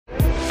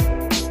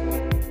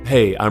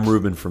Hey, I'm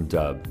Ruben from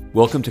Dub.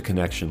 Welcome to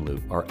Connection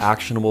Loop, our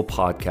actionable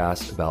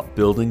podcast about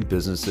building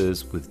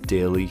businesses with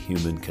daily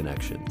human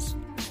connections.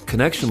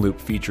 Connection Loop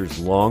features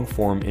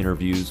long-form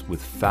interviews with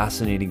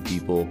fascinating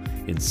people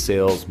in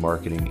sales,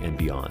 marketing, and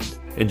beyond.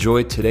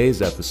 Enjoy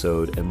today's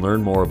episode and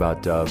learn more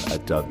about Dub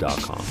at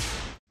dub.com.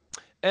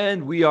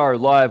 And we are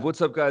live. What's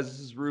up, guys?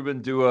 This is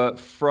Ruben Dua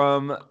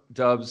from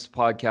Dub's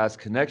podcast,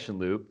 Connection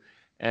Loop.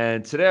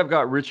 And today I've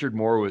got Richard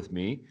Moore with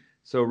me.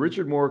 So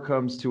Richard Moore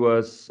comes to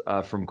us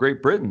from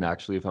Great Britain,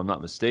 actually, if I'm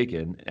not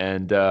mistaken.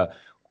 And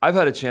I've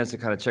had a chance to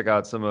kind of check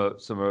out some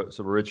of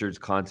Richard's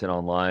content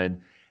online,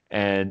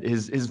 and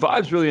his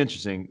vibe's really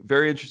interesting.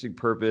 Very interesting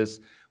purpose.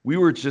 We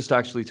were just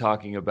actually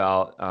talking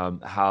about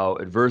how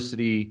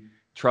adversity,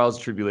 trials,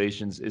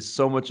 tribulations is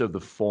so much of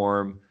the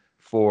form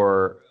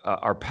for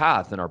our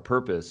path and our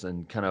purpose,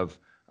 and kind of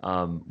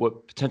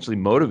what potentially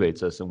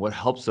motivates us and what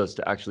helps us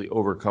to actually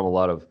overcome a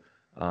lot of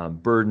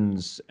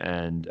burdens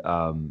and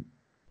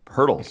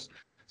hurdles.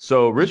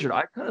 So Richard,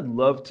 I kind of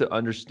love to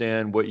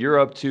understand what you're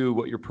up to,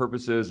 what your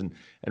purpose is, and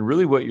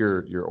really what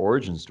your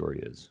origin story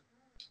is.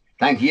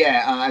 Thank you.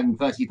 Yeah, and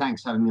firstly,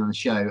 thanks for having me on the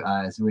show.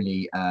 It's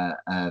really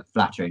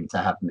flattering to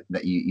have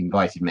that you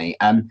invited me.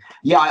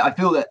 I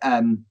feel that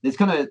there's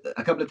kind of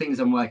a couple of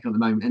things I'm working on at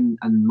the moment,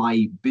 and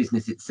my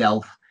business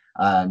itself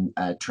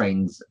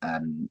trains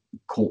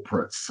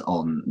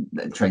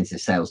trains their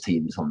sales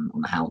teams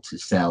on how to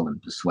sell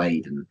and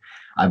persuade, and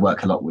I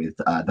work a lot with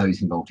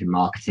those involved in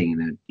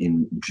marketing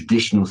in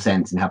traditional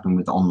sense and helping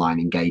with online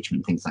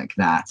engagement, things like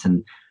that.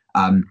 And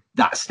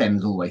that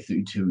stems all the way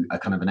through to a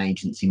kind of an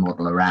agency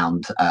model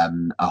around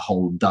a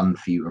whole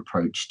done-for-you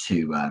approach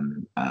to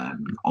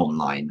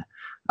online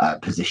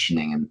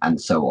positioning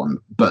and so on.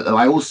 But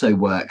I also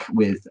work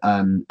with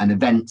an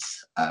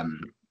events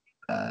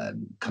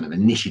kind of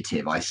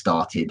initiative I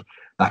started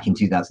back in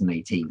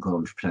 2018 called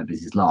Entrepreneur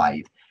Business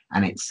Live.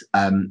 And it's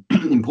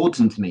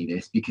important to me,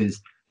 this,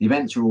 because the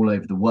events are all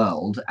over the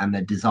world and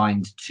they're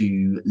designed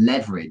to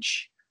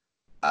leverage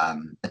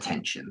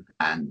attention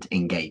and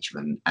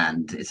engagement,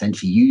 and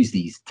essentially use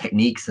these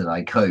techniques that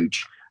I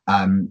coach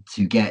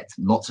to get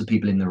lots of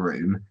people in the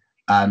room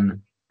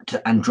and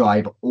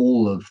drive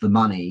all of the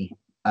money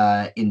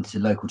into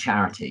local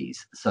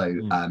charities. So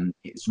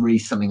it's really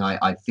something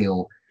I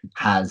feel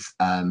has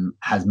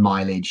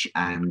mileage,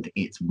 and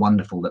it's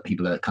wonderful that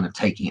people are kind of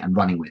taking it and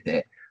running with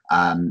it.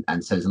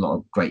 And so there's a lot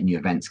of great new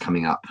events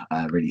coming up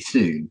really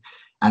soon.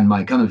 And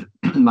my kind of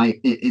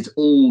it's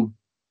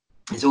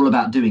all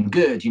about doing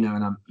good,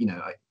 and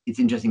it's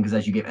interesting because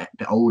as you get a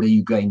bit older,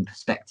 you gain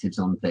perspectives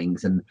on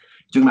things, and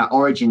talking about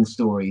origin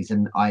stories.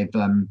 And I've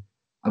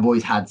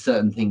always had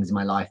certain things in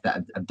my life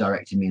that have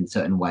directed me in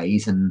certain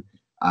ways. And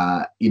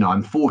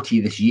I'm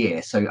 40 this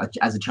year, so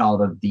as a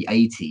child of the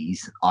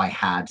 80s, I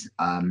had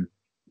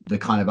the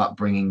kind of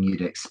upbringing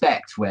you'd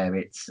expect, where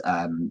it's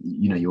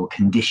you're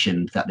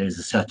conditioned that there's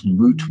a certain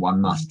route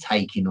one must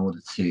take in order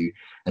to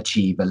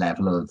achieve a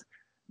level of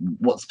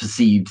what's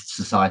perceived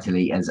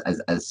societally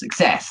as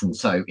success. And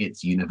so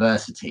it's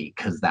university,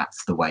 because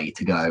that's the way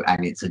to go,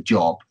 and it's a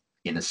job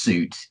in a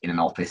suit in an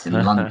office in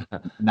London.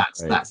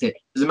 That's it.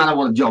 Doesn't matter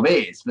what a job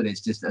is, but it's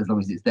just as long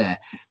as it's there.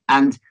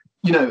 And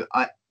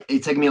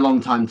it's taken me a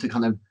long time to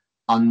kind of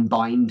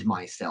unbind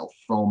myself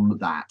from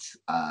that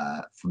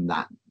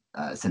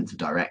sense of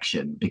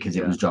direction, because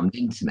it was drummed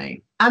into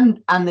me,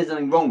 and there's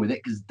nothing wrong with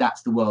it, because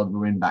that's the world we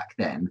were in back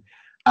then.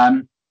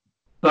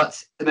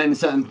 But then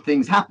certain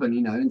things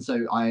happen, and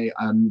so I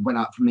went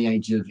up from the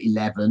age of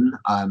 11.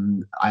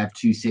 I have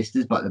two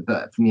sisters, but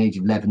from the age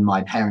of 11,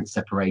 my parents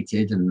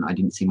separated, and I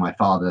didn't see my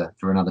father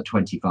for another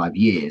 25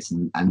 years.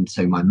 And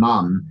so my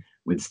mum,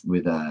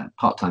 with a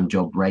part-time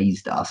job,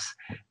 raised us.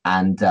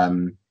 And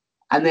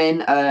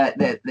then I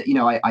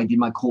did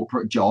my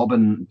corporate job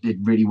and did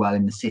really well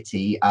in the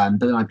city.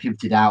 But then I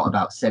pivoted out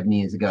about 7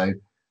 years ago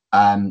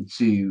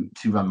to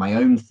run my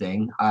own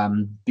thing,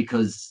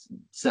 because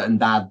certain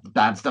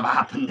bad stuff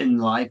happened in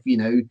life.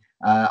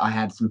 I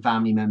had some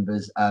family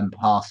members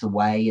pass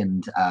away,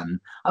 and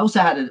I also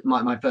had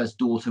my first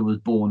daughter was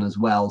born as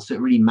well, so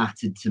it really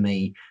mattered to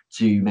me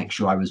to make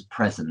sure I was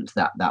present.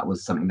 That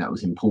was something that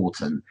was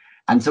important.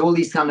 And so all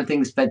these kind of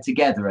things fed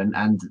together,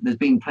 and there's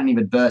been plenty of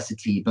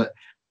adversity, but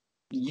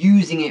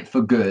using it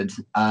for good,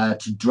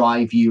 to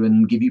drive you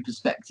and give you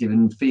perspective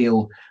and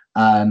feel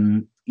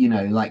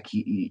like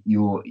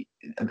you're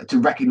to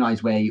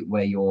recognize where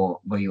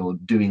you're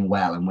doing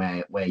well, and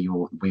where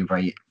we're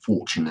very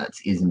fortunate,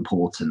 is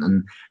important.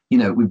 And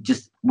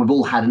we've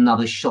all had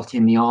another shot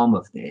in the arm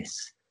of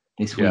this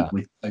week,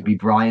 with Kobe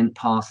Bryant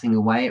passing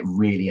away. It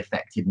really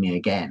affected me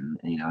again,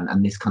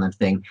 and this kind of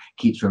thing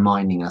keeps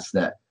reminding us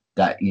that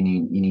you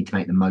need to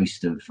make the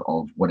most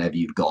of whatever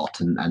you've got,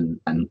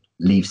 and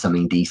leave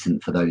something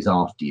decent for those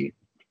after you.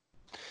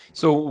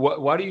 So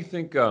why do you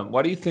think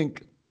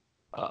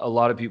a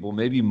lot of people,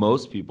 maybe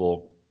most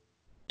people,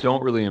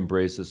 don't really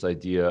embrace this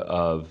idea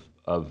of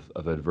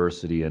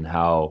adversity, and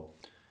how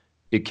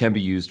it can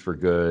be used for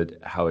good,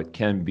 how it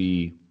can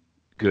be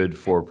good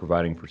for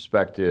providing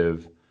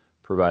perspective,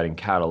 providing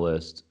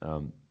catalyst?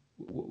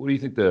 What do you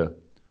think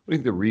do you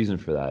think the reason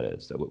for that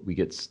is, that we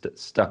get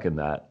stuck in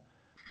that?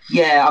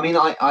 Yeah, I mean,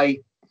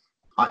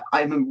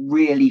 I'm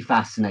really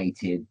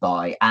fascinated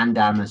by, and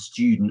am a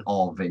student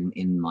of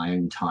in my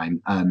own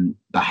time,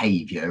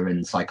 behavior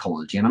and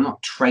psychology. And I'm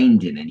not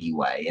trained in any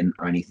way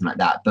or anything like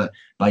that, but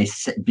by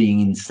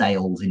being in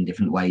sales in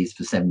different ways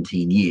for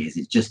 17 years,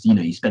 it's just,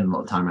 you spend a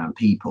lot of time around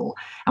people.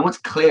 And what's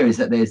clear is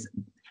that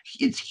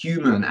it's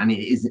human and it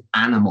is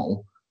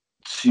animal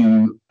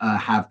to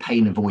have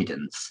pain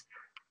avoidance,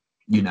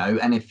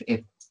 and if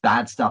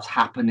bad stuff's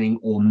happening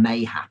or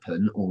may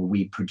happen, or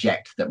we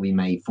project that we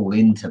may fall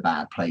into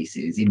bad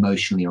places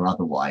emotionally or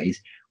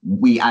otherwise,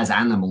 we as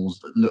animals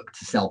look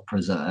to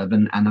self-preserve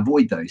and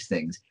avoid those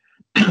things.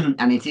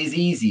 And it is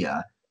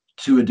easier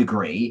to a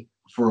degree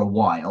for a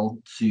while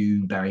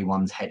to bury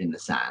one's head in the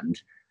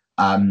sand.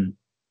 And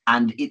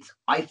it's,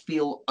 I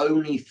feel,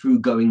 only through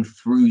going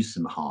through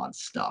some hard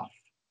stuff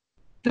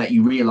that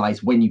you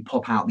realize when you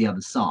pop out the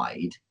other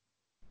side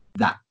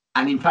that,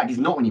 and in fact, it's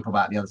not when you pop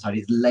out the other side,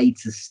 it's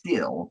later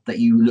still that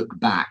you look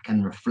back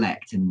and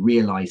reflect and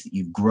realize that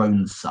you've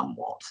grown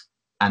somewhat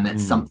and that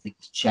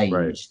something's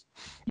changed.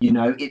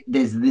 Right.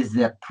 There's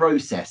a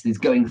process, there's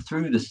going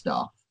through the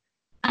stuff,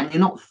 and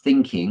you're not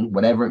thinking,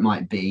 whatever it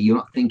might be, you're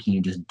not thinking,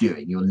 you're just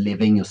doing, you're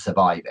living, you're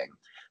surviving.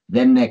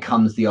 Then there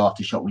comes the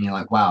aftershock when you're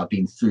like, wow, I've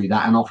been through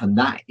that. And often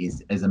that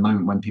is a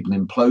moment when people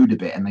implode a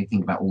bit and they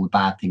think about all the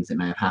bad things that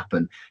may have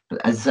happened. But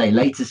as I say,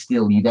 later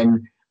still, you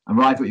then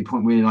arrive at your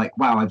point where you're like,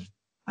 wow,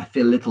 I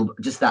feel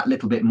just that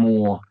little bit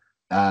more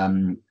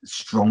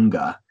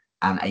stronger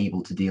and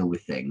able to deal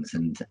with things.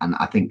 And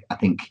I think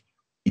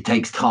it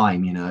takes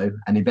time,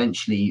 and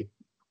eventually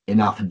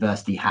enough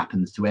adversity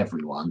happens to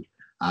everyone.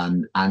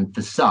 And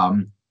for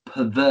some,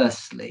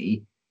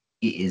 perversely,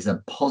 it is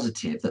a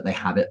positive that they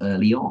have it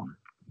early on,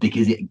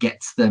 because it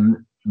gets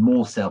them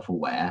more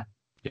self-aware.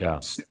 Yeah.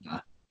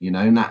 Sooner,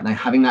 and that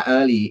having that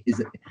early is,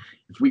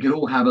 if we could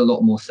all have a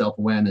lot more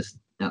self-awareness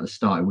at the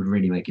start, it would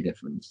really make a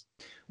difference.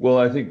 Well,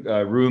 I think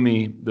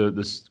Rumi,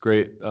 this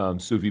great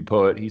Sufi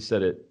poet, he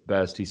said it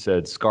best. He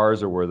said,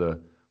 "Scars are where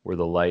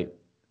the light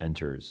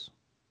enters."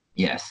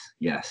 Yes.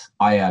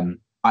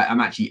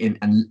 I'm actually in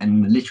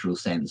the literal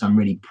sense, I'm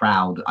really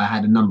proud. I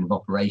had a number of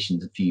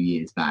operations a few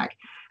years back,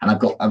 and I've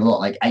got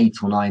like 8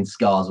 or 9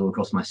 scars all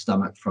across my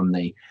stomach from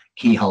the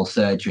keyhole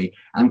surgery.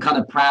 I'm kind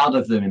of proud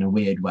of them in a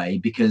weird way,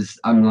 because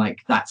I'm like,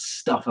 that's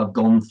stuff I've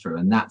gone through,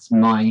 and that's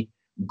my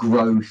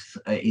growth,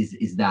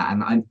 is that.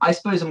 And I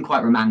suppose I'm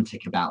quite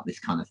romantic about this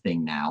kind of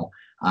thing now.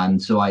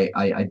 So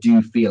I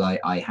do feel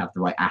I have the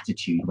right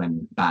attitude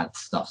when bad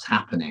stuff's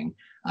happening,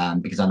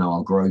 because I know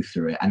I'll grow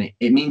through it. And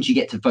it means you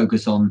get to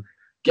focus on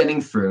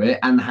getting through it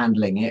and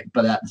handling it,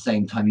 but at the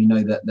same time,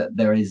 that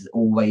there is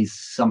always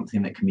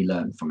something that can be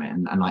learned from it.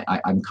 And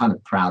I'm kind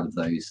of proud of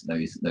those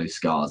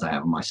scars I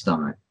have on my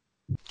stomach.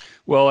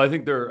 Well, I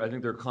think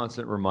they're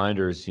constant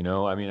reminders,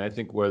 I mean, I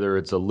think whether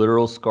it's a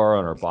literal scar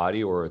on our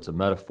body or it's a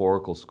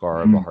metaphorical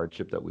scar of a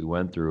hardship that we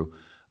went through,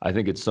 I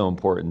think it's so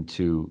important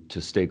to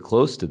stay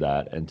close to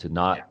that and to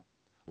not. Yeah.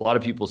 A lot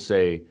of people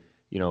say,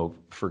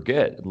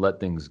 forget and let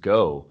things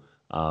go.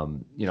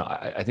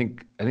 I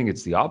think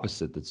it's the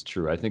opposite that's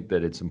true. I think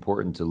that it's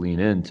important to lean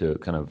into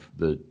kind of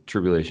the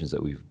tribulations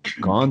that we've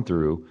gone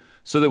through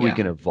so that we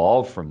can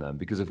evolve from them.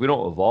 Because if we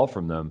don't evolve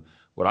from them,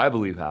 what I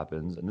believe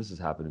happens, and this has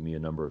happened to me a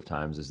number of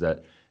times, is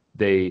that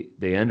they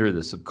enter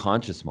the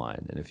subconscious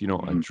mind. And if you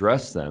don't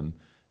address them,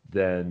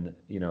 then,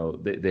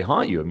 they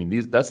haunt you. I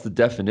mean, that's the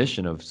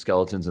definition of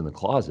skeletons in the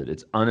closet.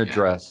 It's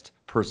unaddressed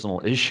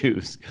personal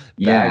issues.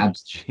 Yeah.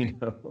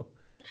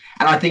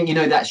 And I think,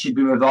 that should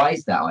be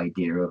revised, that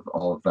idea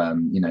of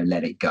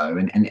let it go.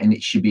 And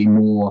it should be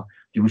more,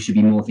 people should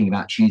be more thinking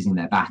about choosing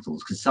their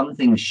battles, because some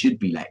things should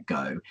be let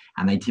go,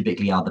 and they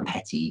typically are the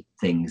petty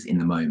things in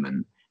the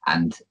moment.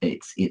 And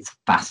it's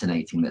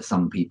fascinating that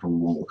some people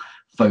will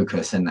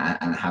focus and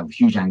have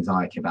huge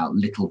anxiety about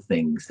little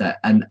things that,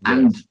 and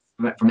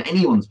from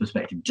anyone's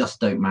perspective, just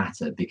don't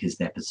matter, because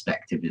their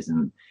perspective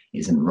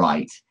isn't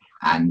right.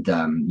 And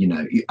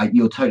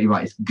you're totally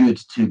right. It's good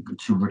to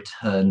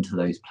return to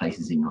those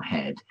places in your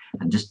head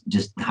and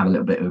just have a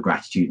little bit of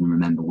gratitude and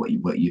remember what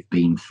you've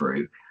been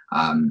through.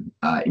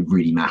 It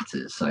really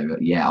matters. So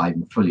yeah, I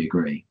fully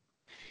agree.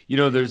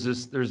 There's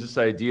this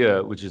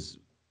idea which is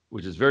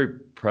very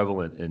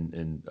prevalent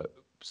in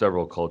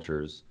several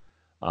cultures.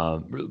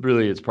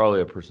 Really, it's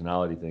probably a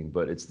personality thing,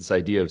 but it's this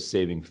idea of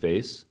saving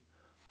face.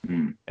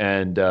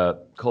 And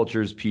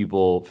cultures,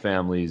 people,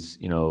 families,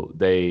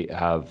 they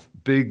have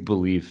big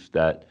belief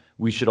that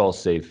we should all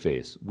save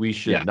face. We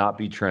should not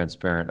be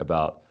transparent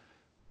about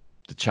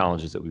the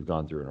challenges that we've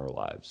gone through in our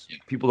lives.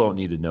 People don't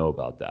need to know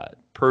about that.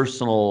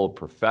 Personal,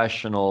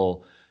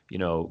 professional,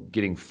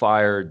 getting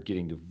fired,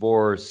 getting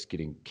divorced,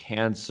 getting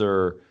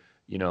cancer,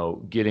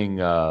 getting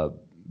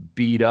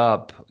beat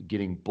up,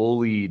 getting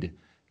bullied,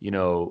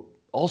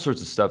 all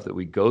sorts of stuff that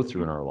we go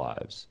through in our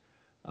lives.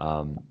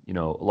 A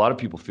lot of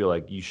people feel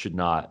like you should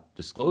not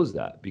disclose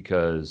that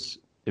because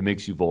it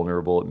makes you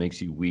vulnerable, it makes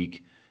you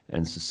weak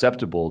and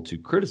susceptible to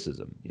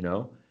criticism,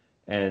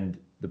 and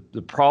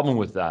the problem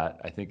with that,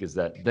 I think, is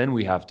that then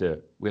we have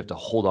to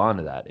hold on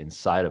to that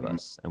inside of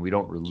us, and we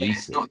don't release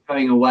It's it. not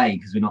going away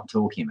because we're not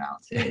talking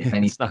about it. If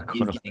anything, It's not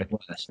going it's getting away.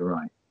 worse. You're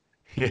right.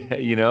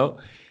 Yeah,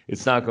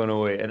 it's not going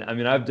away. And I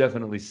mean, I've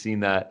definitely seen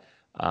that,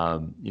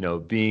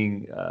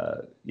 being,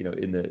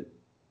 in the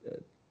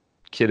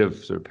kid of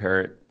sort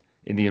of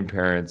Indian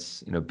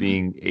parents,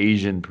 being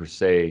Asian per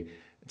se.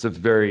 It's a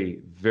very,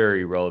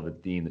 very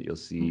relevant theme that you'll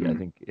see, I Mhm.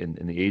 think,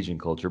 in the Asian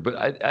culture.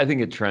 But I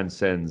think it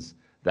transcends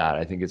that.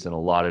 I think it's in a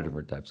lot of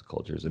different types of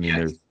cultures. I mean,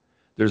 Yes.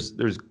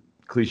 there's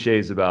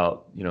cliches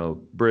about,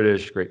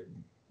 British, Great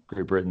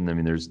Britain. I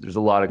mean, there's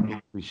a lot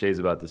of cliches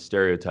about the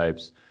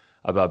stereotypes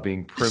about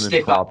being The prim and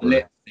stiff upper proper.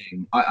 lip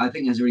thing. I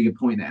think there's a really good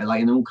point there.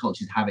 Like, in all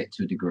cultures have it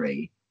to a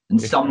degree, and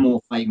some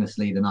more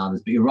famously than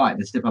others. But you're right.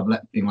 The stiff upper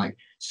lip thing, like,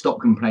 stop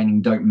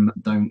complaining, don't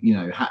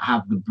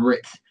have the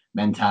Brit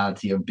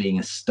mentality of being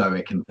a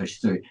stoic and push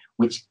through,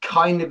 which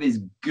kind of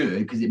is good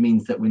because it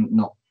means that we're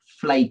not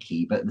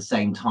flaky, but at the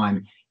same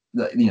time,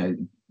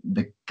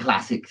 the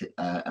classic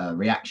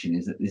reaction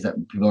is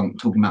that people aren't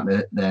talking about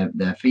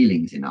their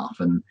feelings enough,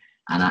 and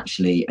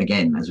actually,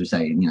 again, as we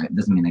say, it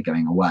doesn't mean they're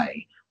going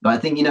away. But I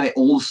think, it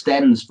all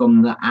stems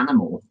from the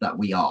animal that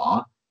we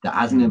are, that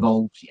hasn't Mm.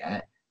 evolved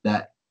yet,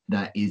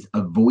 that is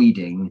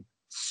avoiding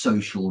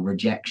social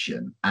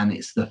rejection. And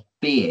it's the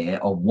fear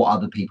of what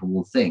other people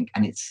will think.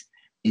 And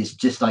it's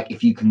just like,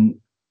 if you can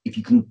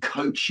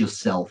coach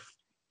yourself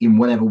in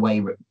whatever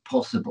way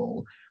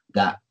possible,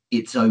 that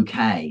it's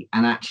okay.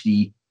 And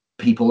actually,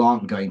 people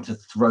aren't going to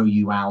throw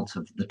you out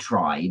of the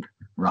tribe,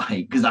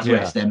 right? Because that's where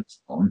it Yeah. stems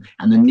from.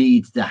 And the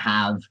need to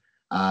have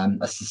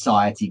a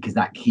society because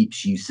that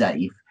keeps you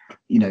safe.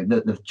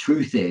 The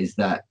truth is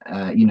that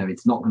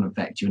it's not going to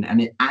affect you,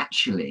 and it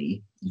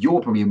actually,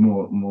 you're probably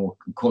more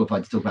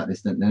qualified to talk about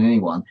this than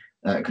anyone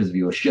because of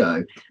your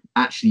show.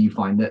 Actually, you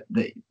find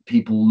that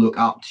people look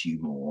up to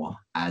you more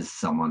as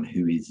someone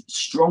who is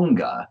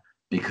stronger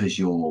because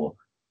you're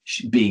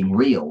being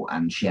real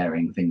and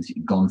sharing things that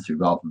you've gone through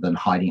rather than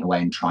hiding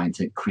away and trying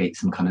to create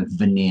some kind of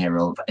veneer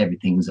of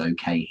everything's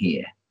okay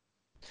here.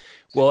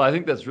 Well, I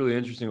think that's really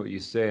interesting what you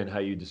say and how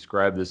you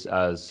describe this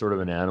as sort of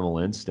an animal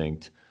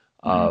instinct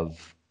Mhm.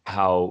 of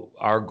how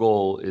our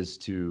goal is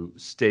to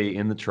stay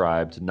in the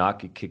tribe, to not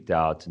get kicked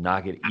out, to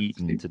not get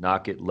eaten, to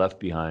not get left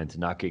behind, to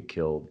not get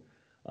killed,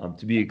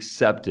 to be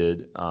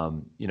accepted.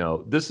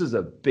 This is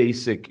a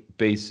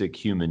basic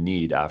human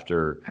need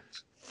after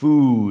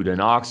food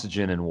and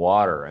oxygen and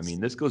water. I mean,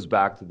 this goes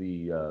back to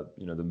the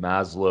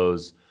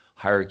Maslow's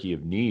hierarchy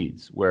of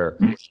needs, where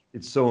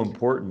it's so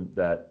important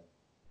that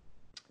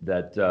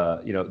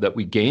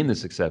we gain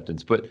this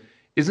acceptance. But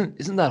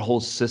isn't that whole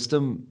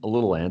system a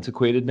little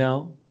antiquated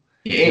now?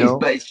 It You is, know?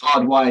 but it's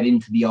hardwired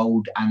into the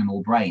old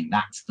animal brain.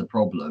 That's the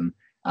problem.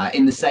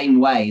 In the same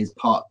way as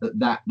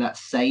that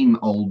same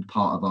old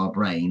part of our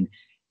brain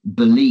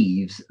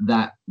believes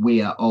that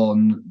we're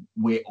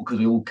because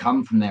we all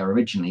come from there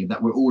originally,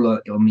 that we're all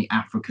on the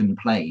African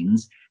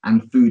plains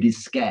and food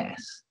is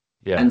scarce.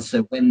 Yeah. And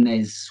so when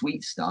there's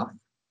sweet stuff,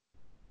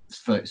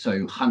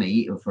 so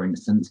honey, for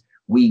instance,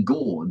 we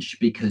gorge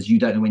because you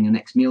don't know when your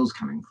next meal's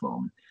coming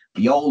from.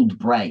 The old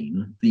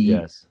brain,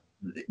 Yes.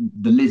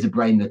 the lizard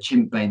brain, the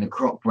chimp brain, the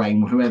croc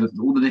brain, whoever,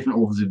 all the different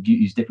authors have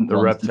used different The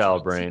ones reptile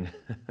brain.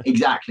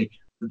 exactly.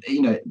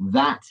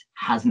 That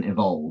hasn't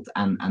evolved,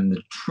 and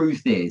the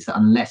truth is that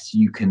unless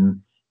you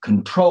can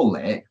control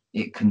it,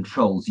 it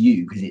controls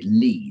you because it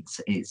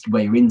leads. It's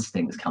where your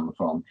instincts come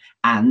from,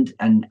 and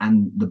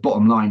the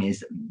bottom line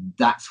is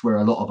that's where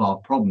a lot of our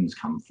problems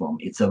come from.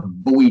 It's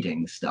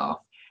avoiding stuff,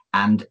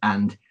 and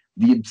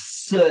the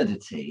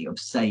absurdity of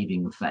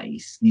saving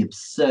face, the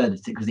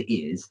absurdity because it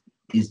is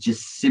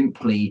just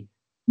simply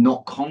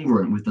not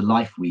congruent with the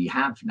life we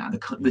have now,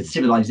 the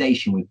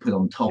civilization we put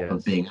on top of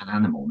Yes. being an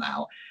animal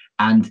now.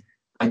 And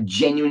I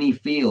genuinely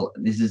feel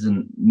this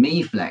isn't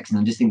me flexing.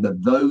 I just think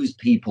that those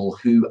people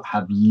who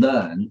have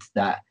learned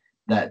that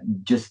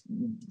just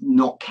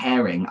not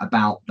caring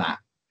about that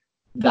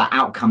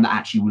outcome that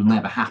actually will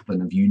never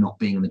happen of you not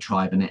being in the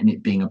tribe and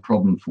it being a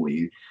problem for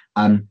you,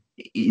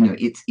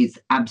 it's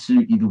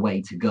absolutely the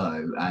way to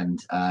go.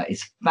 And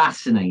it's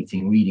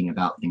fascinating reading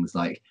about things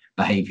like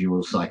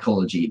behavioral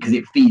psychology because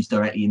it feeds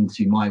directly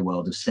into my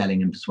world of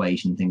selling and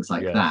persuasion, things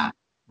like Yes. that.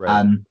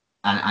 Right.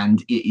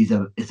 And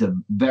it's a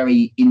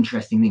very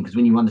interesting thing because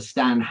when you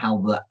understand how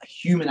the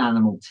human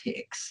animal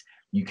ticks,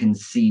 you can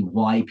see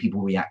why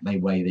people react the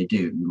way they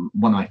do.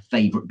 One of my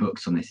favorite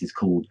books on this is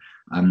called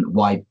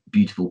Why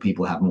Beautiful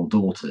People Have More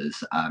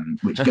Daughters,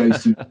 which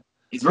goes through.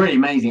 It's really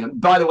amazing. And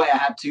by the way, I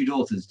have two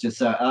daughters, just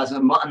so that's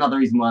another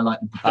reason why I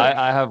like the book.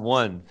 I have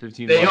one,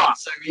 15 They months. are,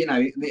 so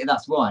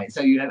that's why.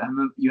 So you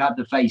have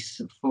the face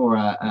for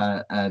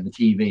the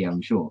TV,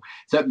 I'm sure.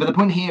 So, but the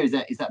point here is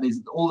that there's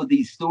all of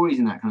these stories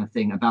and that kind of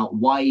thing about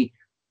why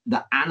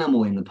the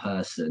animal in the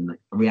person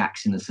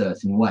reacts in a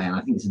certain way, and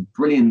I think it's a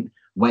brilliant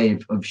way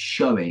of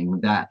showing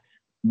that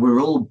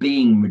we're all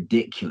being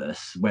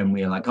ridiculous when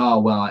we're like, oh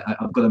well,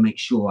 I've got to make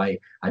sure I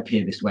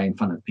appear this way in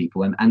front of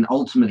people, and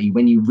ultimately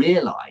when you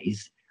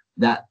realize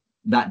that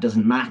that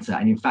doesn't matter.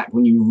 And in fact,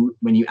 when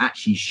you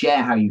actually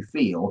share how you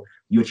feel,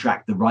 you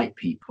attract the right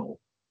people.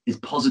 Is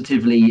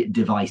positively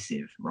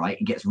divisive, right?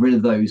 It gets rid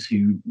of those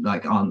who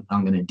like I'm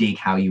going to dig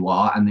how you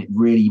are, and it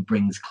really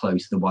brings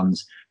close the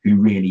ones who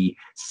really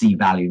see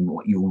value in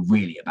what you're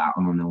really about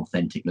on an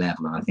authentic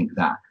level. And I think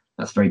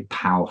that's very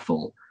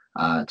powerful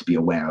to be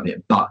aware of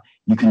it. But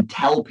you can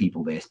tell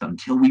people this, but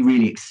until we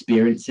really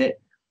experience it,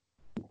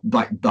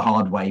 like the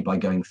hard way by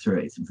going through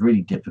it, it's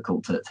really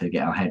difficult to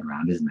get our head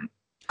around, isn't it?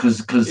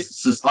 Because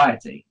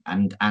society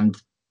and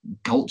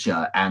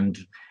culture and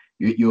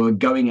you're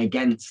going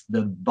against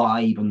the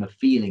vibe and the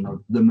feeling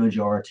of the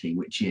majority,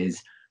 which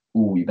is,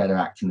 oh, you better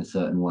act in a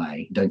certain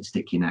way. Don't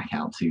stick your neck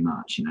out too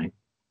much, you know?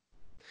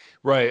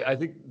 Right. I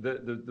think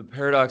the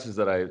paradoxes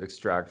that I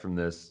extract from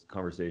this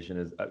conversation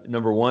is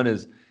number one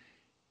is,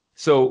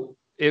 so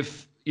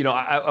if, you know,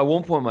 at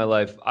one point in my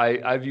life,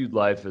 I viewed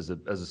life as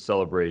a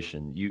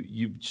celebration.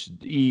 You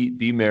should eat,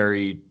 be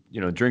merry,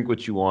 you know, drink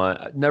what you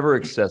want, never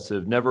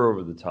excessive, never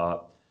over the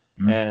top.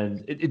 Mm-hmm.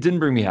 And it didn't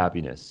bring me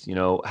happiness, you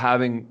know,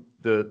 having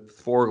the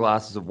 4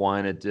 glasses of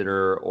wine at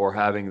dinner, or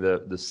having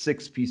the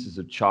 6 pieces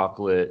of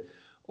chocolate,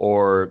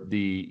 or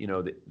the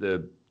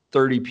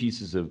 30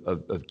 pieces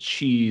of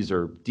cheese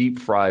or deep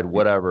fried,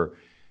 whatever,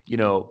 you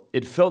know,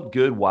 it felt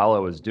good while I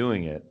was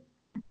doing it,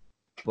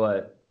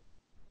 but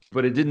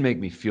it didn't make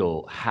me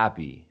feel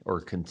happy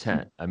or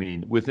content. I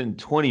mean, within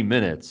 20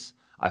 minutes,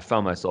 I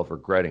found myself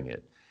regretting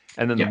it.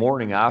 And then the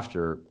morning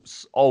after,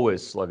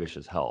 always sluggish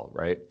as hell,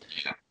 right?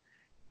 Yeah.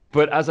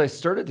 But as I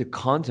started to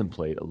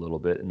contemplate a little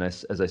bit, and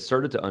as I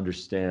started to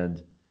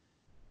understand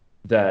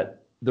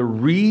that the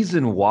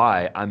reason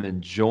why I'm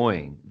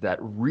enjoying that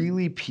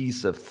really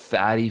piece of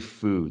fatty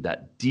food,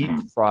 that deep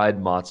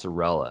fried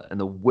mozzarella,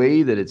 and the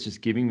way that it's just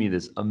giving me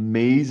this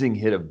amazing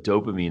hit of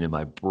dopamine in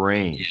my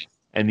brain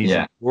and these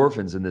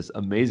endorphins and this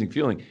amazing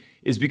feeling,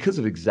 is because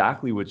of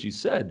exactly what you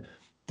said.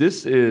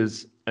 This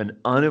is an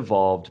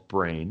unevolved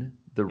brain,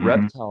 the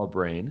reptile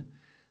brain,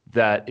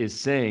 that is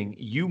saying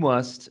you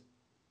must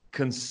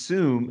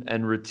consume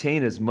and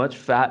retain as much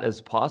fat as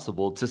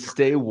possible to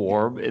stay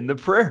warm in the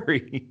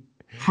prairie.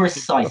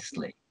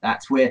 Precisely.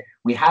 That's where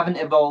we haven't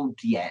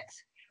evolved yet.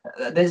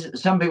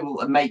 There's some people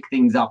make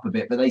things up a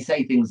bit, but they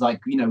say things like,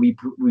 you know, we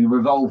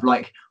revolve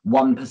like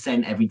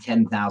 1% every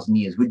 10,000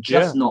 years. We're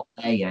just not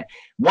there yet.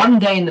 One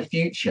day in the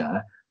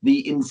future,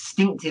 the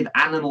instinctive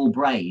animal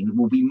brain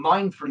will be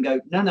mindful and go,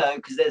 no,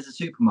 because there's a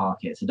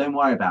supermarket, so don't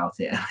worry about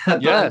it.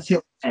 But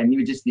until then,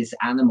 you're just this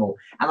animal.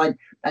 And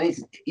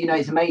it's, you know,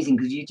 it's amazing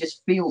because you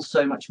just feel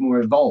so much more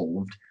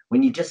evolved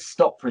when you just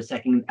stop for a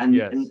second. And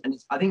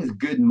it's, I think it's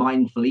good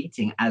mindful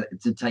eating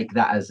to take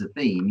that as a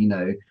theme, you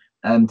know,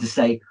 to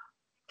say,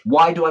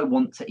 why do I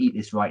want to eat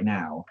this right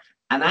now?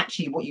 And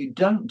actually, what you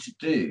don't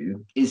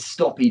do is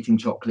stop eating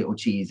chocolate or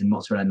cheese and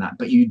mozzarella and that,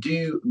 but you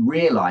do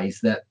realize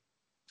that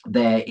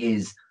there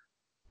is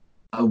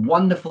a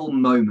wonderful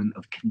moment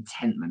of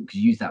contentment, because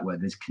you use that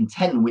word, there's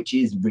contentment, which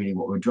is really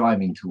what we're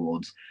driving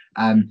towards,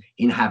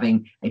 in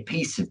having a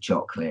piece of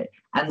chocolate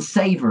and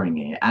savoring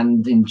it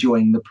and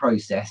enjoying the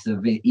process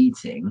of it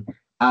eating,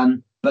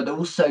 but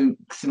also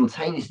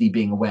simultaneously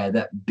being aware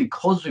that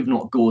because we've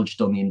not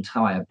gorged on the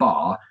entire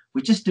bar,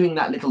 we're just doing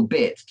that little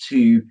bit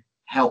to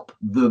help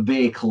the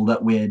vehicle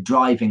that we're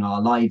driving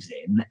our lives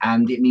in,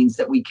 and it means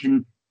that we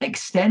can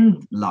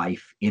extend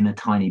life in a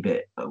tiny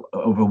bit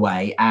of a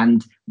way,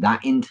 and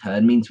that in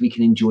turn means we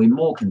can enjoy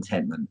more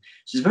contentment.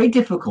 So it's very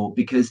difficult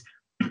because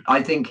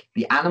I think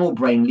the animal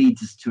brain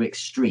leads us to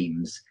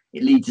extremes.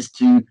 It leads us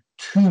to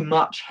too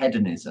much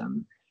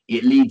hedonism.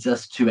 It leads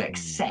us to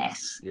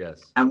excess.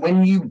 Yes. And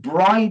when you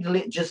bridle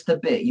it just a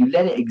bit, you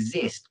let it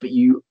exist, but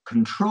you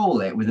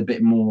control it with a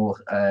bit more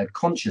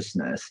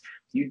consciousness,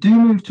 you do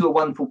move to a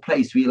wonderful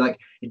place where you're like,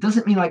 it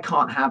doesn't mean I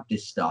can't have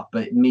this stuff,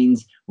 but it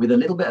means with a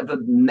little bit of a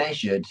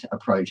measured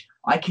approach,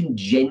 I can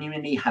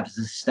genuinely have a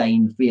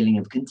sustained feeling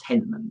of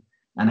contentment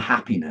and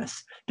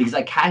happiness, because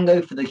I can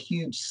go for the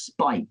huge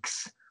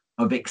spikes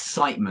of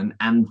excitement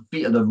and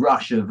feel the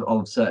rush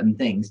of certain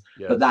things,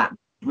 but that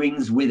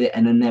brings with it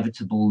an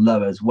inevitable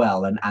low as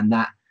well. And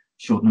that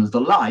shortens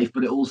the life,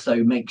 but it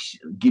also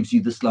gives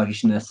you the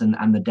sluggishness and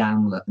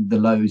the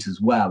lows as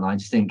well. And I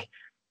just think,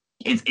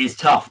 it's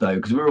tough though,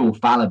 because we're all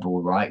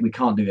fallible, right? We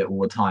can't do it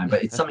all the time,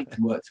 but it's something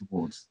to work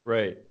towards.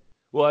 Right.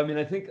 Well, I mean,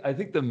 I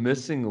think the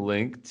missing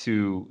link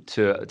to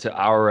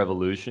our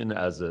evolution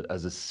as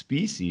a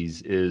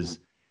species is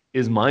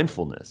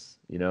mindfulness.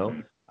 You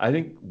know, I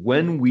think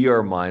when we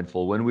are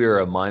mindful, when we are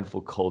a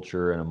mindful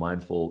culture and a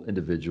mindful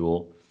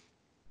individual,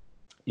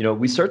 you know,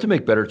 we start to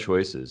make better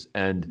choices,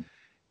 and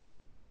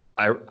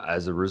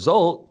as a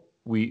result,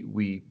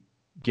 we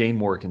gain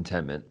more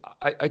contentment.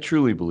 I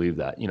truly believe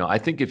that. You know, I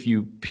think if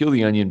you peel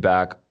the onion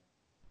back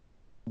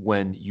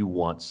when you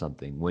want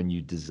something, when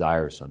you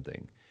desire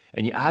something,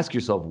 and you ask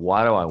yourself,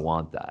 why do I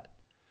want that?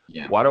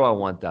 Yeah. Why do I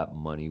want that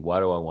money? Why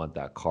do I want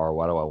that car?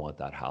 Why do I want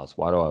that house?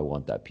 Why do I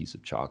want that piece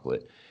of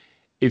chocolate?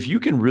 If you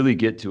can really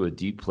get to a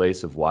deep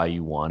place of why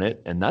you want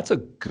it, and that's a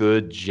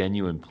good,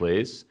 genuine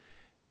place,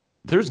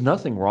 there's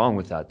nothing wrong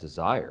with that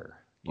desire.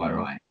 You Quite know,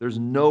 right. there's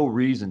no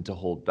reason to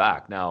hold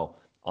back. Now,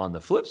 on the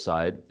flip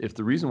side, if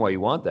the reason why you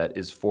want that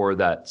is for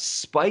that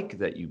spike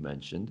that you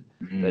mentioned,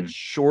 that Mm,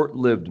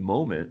 short-lived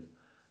moment,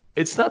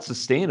 it's not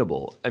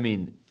sustainable. I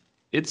mean,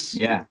 it's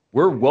yeah.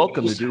 we're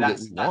welcome to Also, do what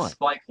we that want.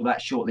 spike or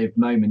that short-lived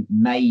moment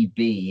may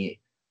be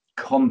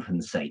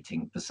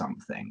compensating for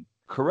something, and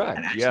Correct.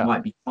 actually Yeah.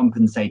 might be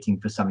compensating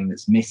for something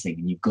that's missing,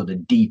 and you've got a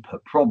deeper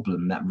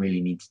problem that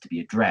really needs to be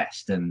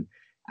addressed. And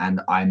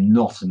I'm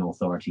not an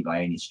authority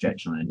by any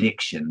stretch on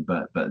addiction,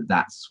 but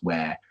that's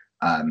where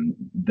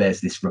there's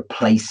this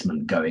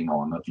replacement going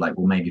on of like,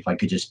 well, maybe if I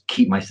could just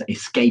keep my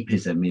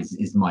escapism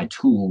is my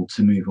tool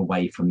to move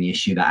away from the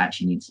issue that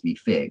actually needs to be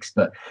fixed.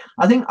 But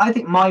I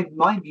think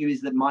my view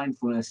is that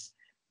mindfulness,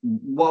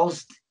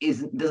 whilst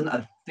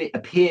doesn't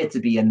appear to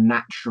be a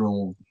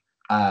natural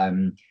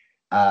um,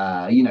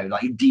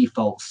 like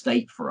default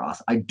state for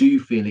us, I do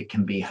feel it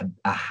can be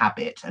a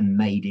habit and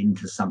made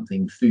into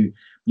something through,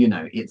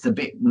 it's a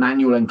bit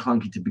manual and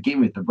clunky to begin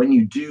with, but when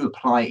you do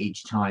apply it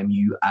each time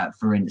you,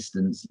 for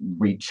instance,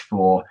 reach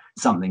for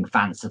something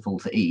fanciful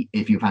to eat,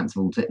 if you're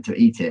fanciful to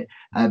eat it,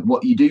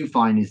 what you do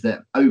find is that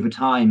over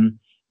time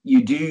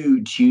you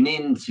do tune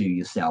into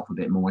yourself a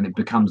bit more, and it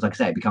becomes, like I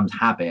say, it becomes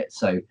habit.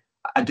 So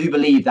I do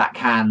believe that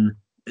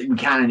we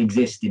can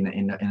exist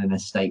in a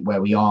state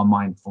where we are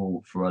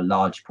mindful for a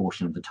large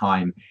portion of the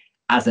time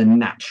as a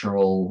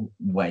natural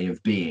way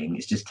of being.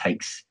 It just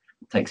takes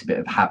a bit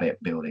of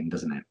habit building,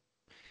 doesn't it?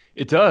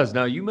 It does.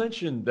 Now, you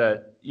mentioned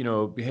that,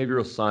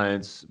 behavioral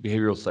science,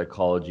 behavioral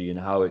psychology, and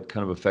how it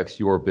kind of affects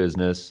your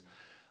business.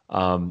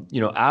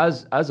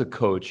 As a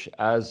coach,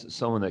 as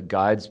someone that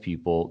guides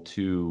people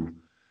to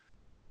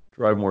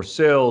drive more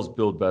sales,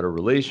 build better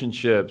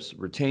relationships,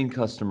 retain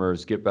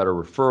customers, get better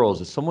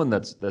referrals, as someone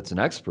that's an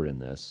expert in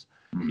this,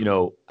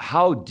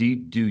 how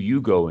deep do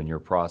you go in your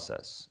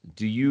process?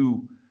 Do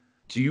you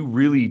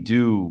really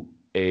do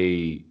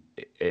a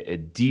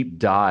deep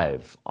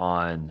dive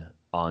on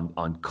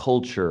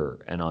culture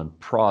and on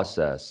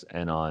process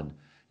and on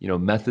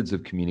methods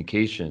of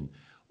communication?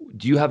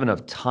 Do you have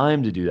enough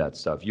time to do that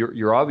stuff?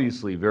 You're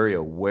obviously very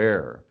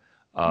aware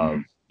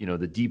of Mm.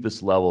 the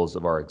deepest levels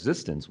of our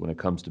existence when it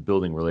comes to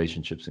building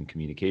relationships and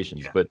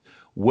communications. Yeah. But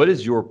what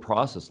is your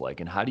process like,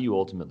 and how do you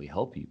ultimately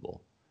help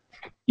people?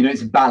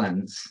 It's a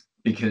balance,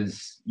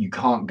 because you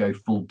can't go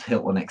full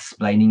tilt on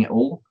explaining it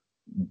all,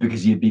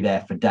 because you'd be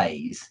there for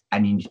days,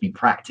 and you need to be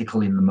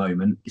practical in the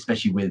moment,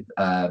 especially with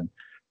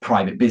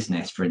private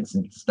business, for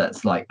instance,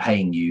 that's like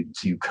paying you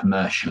to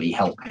commercially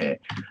help it.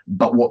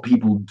 But what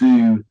people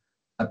do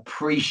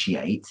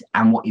appreciate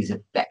and what is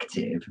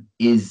effective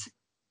is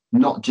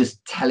not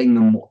just telling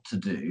them what to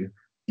do,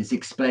 it's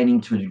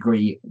explaining to a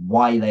degree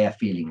why they are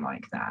feeling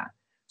like that.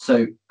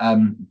 So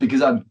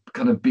because I've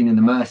kind of been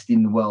immersed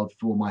in the world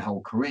for my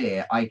whole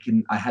career, I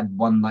had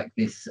one like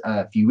this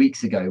a few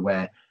weeks ago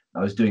where I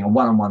was doing a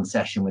one-on-one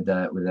session with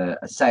a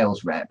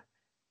sales rep,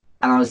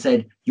 and I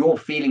said, "You're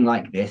feeling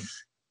like this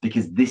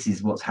because this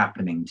is what's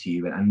happening to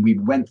you." And we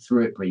went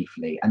through it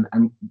briefly.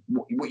 And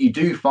what you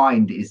do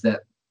find is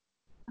that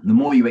the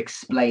more you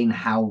explain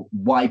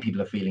why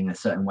people are feeling a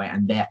certain way,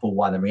 and therefore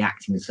why they're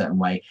reacting a certain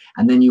way,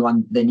 and then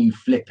you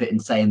flip it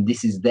and say, and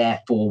this is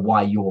therefore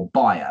why your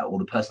buyer or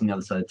the person on the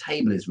other side of the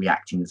table is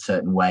reacting a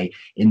certain way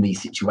in these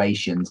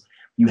situations,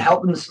 you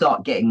help them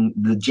start getting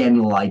the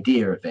general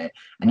idea of it.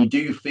 And you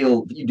do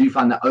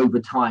find that over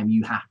time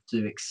you have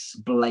to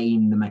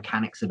explain the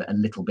mechanics of it a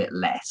little bit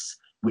less,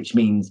 which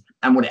means,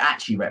 and what it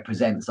actually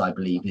represents, I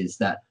believe, is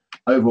that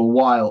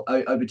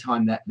over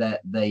time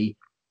that they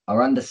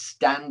are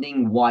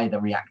understanding why they're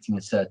reacting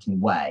a certain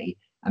way.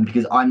 And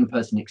because I'm the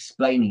person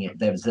explaining it,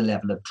 there's a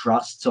level of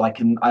trust. So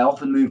I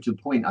often move to a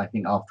point, I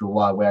think, after a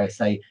while, where I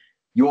say,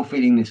 "You're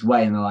feeling this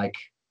way," and they're like,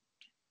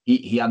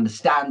 he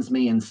understands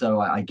me, and so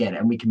I get it,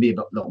 and we can be a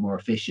lot more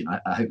efficient.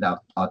 I hope that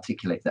I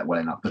articulated that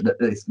well enough. But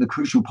the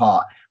crucial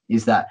part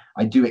is that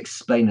I do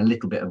explain a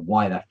little bit of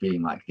why they're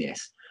feeling like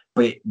this.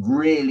 But it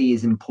really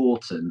is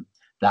important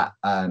that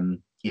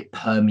it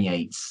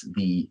permeates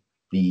the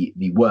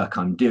work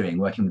I'm doing,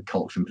 working with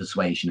culture and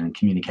persuasion and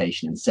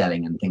communication and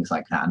selling and things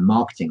like that, and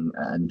marketing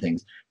and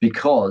things,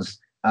 because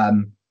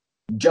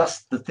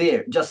just the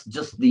theory,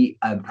 just the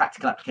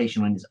practical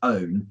application on its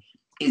own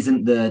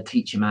isn't the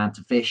teach a man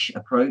to fish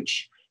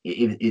approach.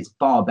 It's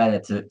far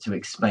better to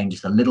explain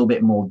just a little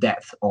bit more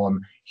depth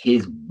on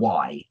here's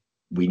why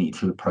we need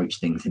to approach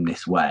things in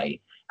this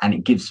way, and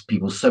it gives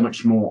people so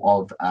much more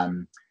of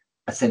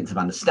a sense of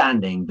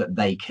understanding that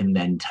they can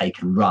then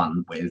take and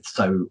run with.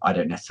 So I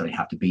don't necessarily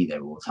have to be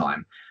there all the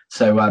time.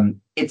 So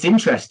it's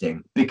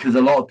interesting, because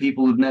a lot of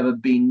people have never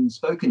been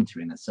spoken to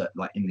in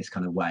this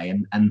kind of way,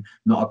 and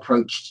not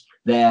approached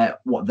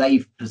what they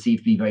perceive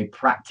to be very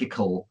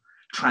practical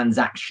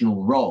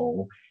transactional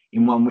role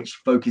in one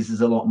which focuses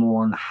a lot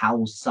more on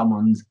how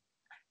someone's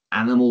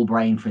animal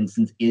brain, for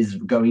instance, is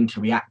going to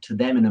react to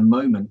them in a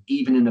moment,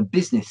 even in a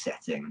business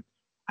setting.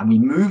 And we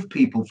move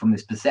people from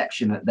this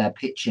perception that they're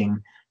pitching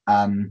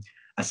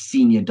a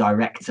senior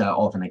director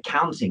of an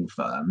accounting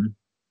firm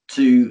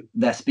to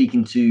they're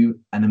speaking to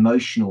an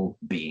emotional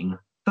being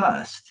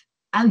first.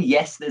 And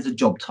yes, there's a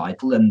job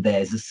title and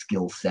there's a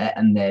skill set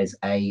and there's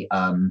a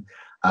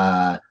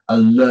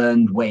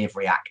learned way of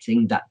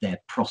reacting that their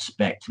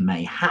prospect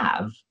may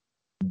have.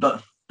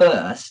 But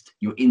first,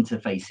 you're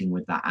interfacing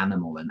with that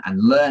animal, and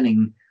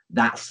learning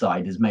that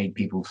side has made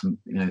people some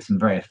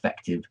very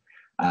effective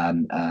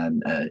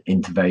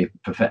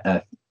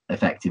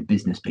effective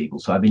business people.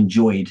 So I've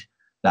enjoyed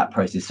that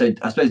process. So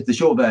I suppose the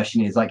short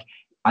version is like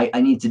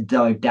I need to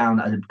dive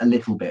down a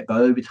little bit,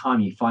 but over time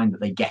you find that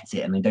they get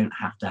it and they don't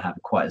have to have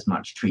quite as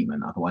much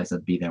treatment. Otherwise,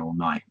 I'd be there all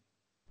night.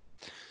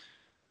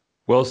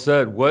 Well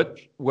said. What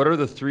are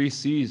the 3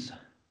 C's?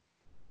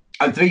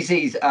 Oh, 3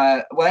 C's.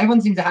 Well, everyone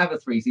seems to have a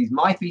 3 C's.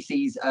 My 3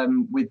 C's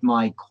with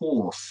my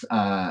course,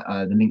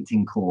 the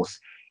LinkedIn course,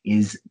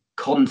 is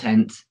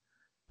content,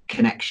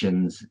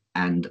 connections,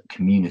 and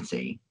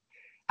community.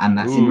 And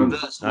that's in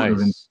reverse order.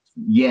 Nice.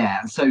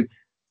 Yeah. So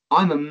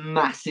I'm a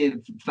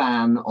massive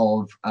fan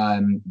of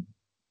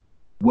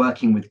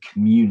working with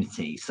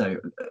community. So,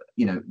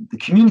 the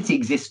community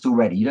exists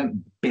already. You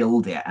don't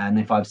build it. And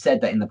if I've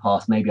said that in the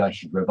past, maybe I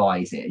should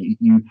revise it.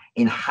 You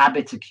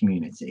inhabit a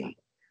community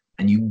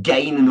and you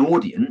gain an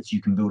audience.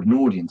 You can build an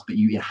audience, but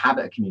you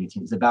inhabit a community.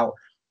 It's about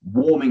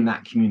warming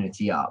that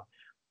community up.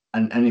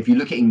 And if you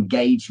look at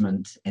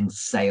engagement and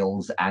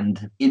sales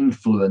and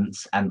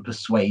influence and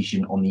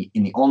persuasion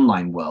in the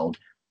online world,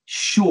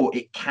 sure,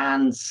 it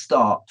can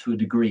start to a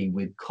degree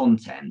with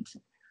content,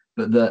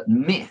 but the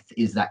myth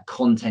is that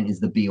content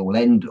is the be all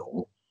end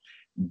all.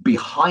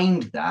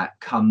 Behind that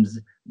comes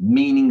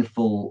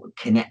meaningful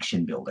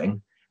connection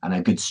building and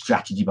a good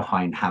strategy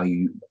behind how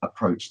you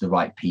approach the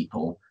right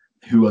people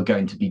who are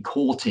going to be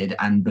courted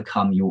and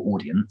become your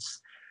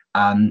audience.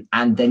 And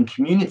then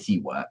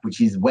community work,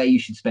 which is where you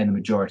should spend the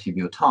majority of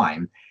your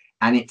time.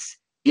 And it's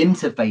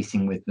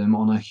interfacing with them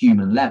on a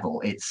human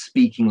level. It's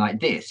speaking like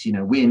this.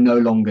 We're no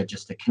longer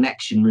just a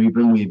connection,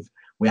 Ruben.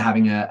 We're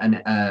having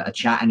a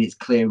chat, and it's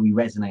clear we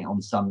resonate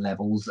on some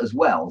levels as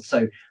well.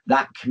 So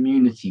that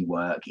community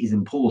work is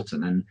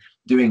important, and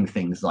doing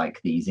things like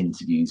these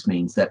interviews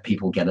means that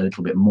people get a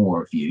little bit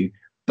more of you.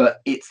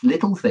 But it's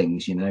little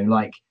things,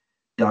 like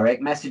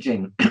direct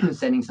messaging,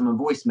 sending someone a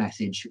voice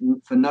message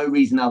for no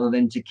reason other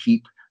than to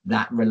keep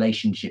that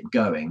relationship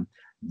going.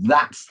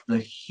 That's the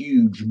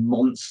huge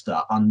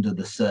monster under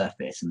the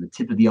surface, and the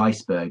tip of the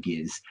iceberg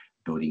is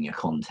building your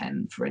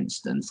content, for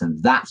instance,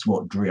 and that's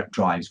what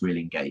drives real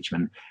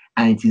engagement.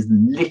 And it is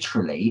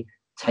literally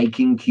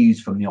taking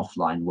cues from the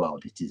offline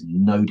world. It is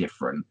no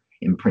different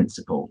in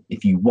principle.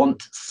 If you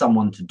want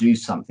someone to do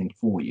something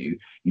for you,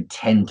 you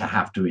tend to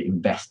have to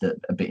invest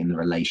a bit in the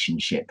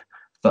relationship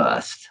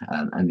first,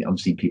 and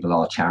obviously people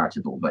are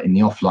charitable, but in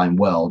the offline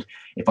world,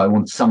 if I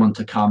want someone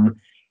to come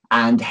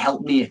and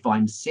help me if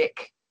I'm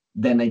sick,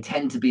 then they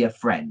tend to be a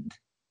friend,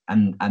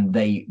 and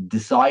they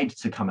decide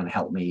to come and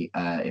help me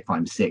if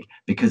I'm sick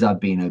because I've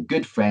been a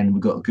good friend.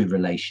 We've got a good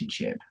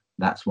relationship.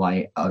 That's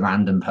why a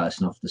random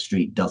person off the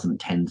street doesn't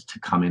tend to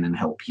come in and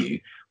help you,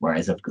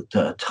 whereas a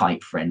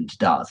tight friend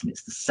does. And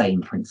it's the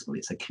same principle.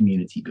 It's a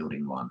community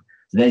building one.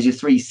 So there's your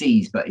 3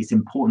 C's, but it's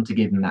important to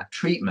give them that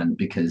treatment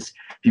because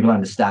people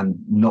understand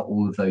not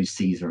all of those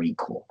C's are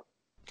equal.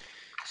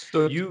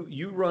 So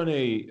you run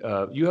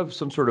you have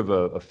some sort of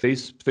a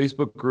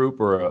Facebook group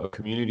or a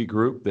community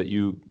group that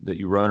you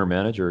run or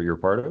manage or you're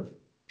part of?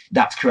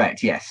 That's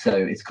correct, yes. So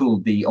it's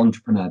called the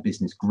Entrepreneur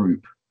Business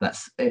Group.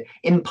 That's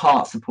in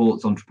part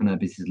supports Entrepreneur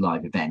Business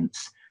Live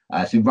events.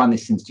 So we've run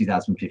this since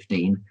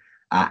 2015.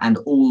 And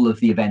all of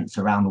the events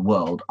around the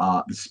world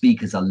the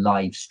speakers are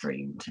live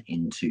streamed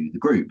into the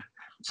group.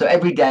 So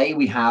every day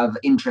we have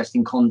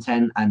interesting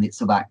content, and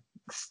it's about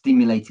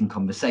stimulating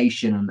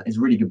conversation, and it's a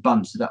really good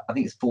bunch. So I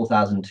think it's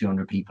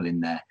 4,200 people in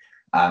there.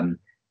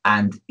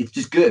 And it's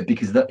just good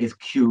because it's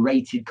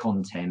curated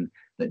content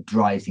that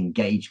drives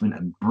engagement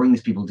and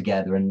brings people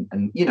together and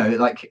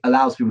like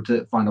allows people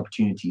to find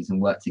opportunities and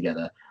work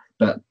together.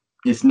 But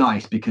it's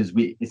nice because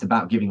it's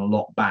about giving a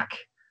lot back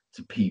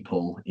to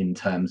people in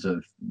terms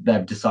of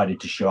they've decided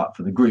to show up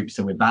for the group.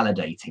 So we're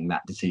validating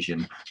that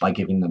decision by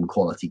giving them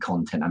quality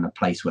content and a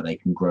place where they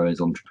can grow as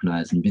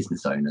entrepreneurs and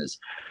business owners,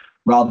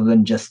 rather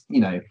than just,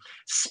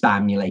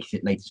 spam your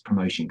latest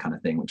promotion kind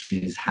of thing, which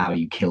is how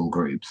you kill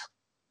groups.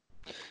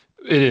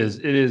 It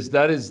is.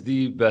 That is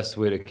the best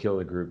way to kill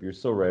a group. You're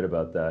so right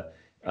about that.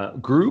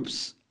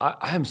 Groups,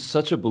 I am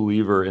such a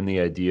believer in the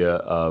idea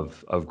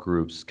of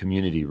groups,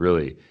 community,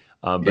 really.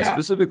 But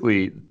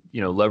specifically,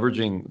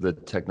 leveraging the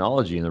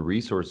technology and the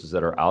resources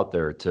that are out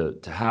there to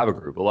have a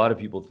group. A lot of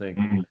people think,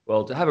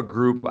 well, to have a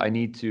group, I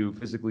need to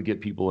physically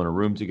get people in a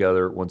room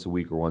together once a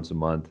week or once a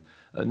month.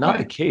 Not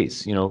the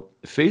case.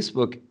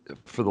 Facebook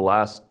for the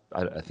last,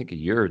 I think, a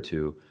year or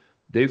two,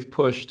 they've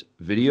pushed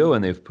video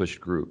and they've pushed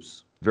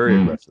groups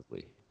very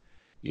aggressively.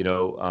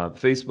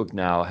 Facebook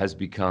now has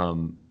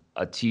become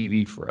a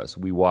TV for us.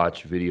 We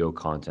watch video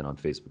content on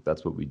Facebook.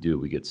 That's what we do.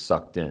 We get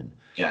sucked in.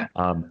 Yeah.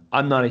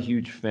 I'm not a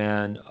huge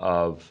fan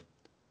of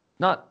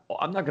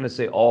I'm not going to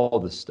say all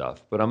the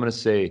stuff, but I'm going to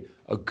say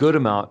a good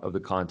amount of the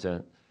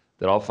content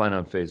that I'll find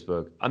on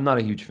Facebook. I'm not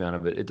a huge fan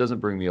of it. It doesn't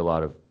bring me a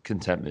lot of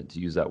contentment, to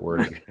use that word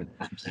again.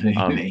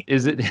 Absolutely.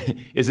 Is it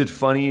is it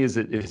funny? Is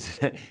it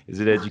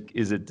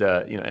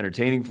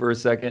entertaining for a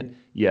second?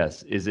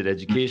 Yes. Is it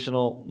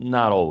educational?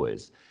 Not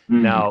always.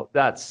 Mm. Now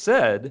that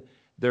said,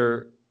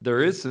 there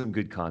is some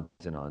good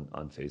content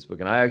on Facebook,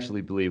 and I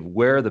actually believe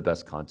where the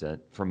best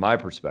content, from my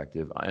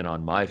perspective and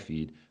on my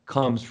feed,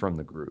 comes from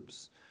the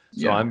groups.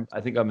 So Yeah. I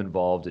think I'm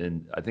involved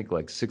in, I think,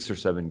 like 6 or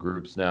 7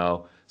 groups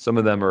now. Some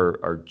of them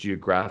are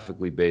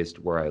geographically based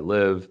where I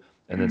live,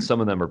 and then Mm.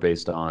 some of them are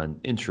based on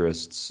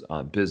interests,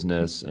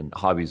 business and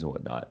hobbies and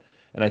whatnot.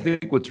 And I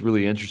think what's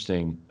really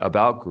interesting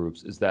about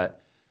groups is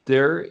that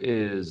there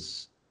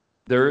is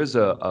there is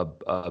a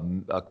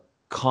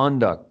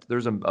conduct,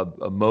 there's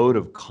a mode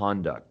of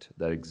conduct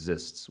that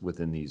exists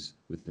within these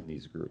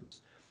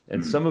groups.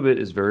 And Mm. some of it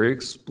is very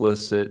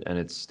explicit and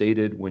it's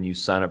stated when you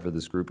sign up for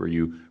this group or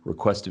you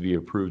request to be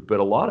approved, but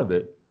a lot of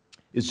it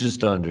is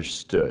just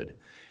understood.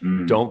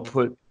 Mm. Don't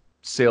put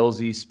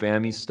salesy,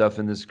 spammy stuff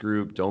in this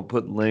group. Don't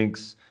put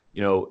links.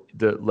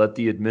 Let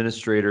the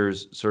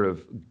administrators sort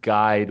of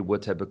guide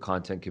what type of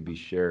content can be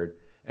shared.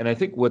 And I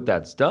think what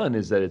that's done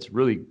is that it's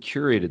really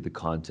curated the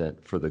content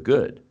for the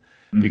good,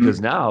 Mhm.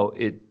 because now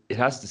it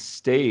has to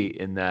stay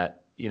in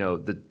that,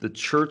 the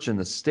church and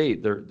the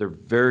state, they're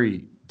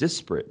very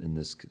disparate in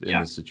Yeah.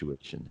 this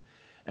situation.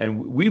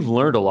 And we've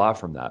learned a lot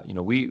from that.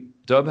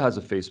 Dub has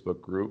a Facebook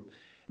group,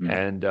 Mm.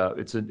 and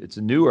it's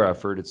a newer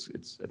effort.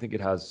 It's I think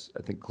it has,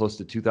 I think, close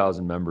to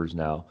 2,000 members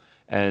now,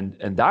 and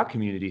that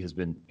community has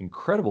been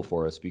incredible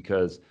for us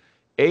because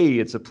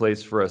it's a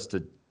place for us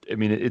to. I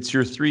mean, it's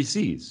your 3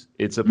 C's.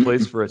 It's a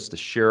place Mm. for us to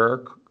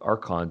share our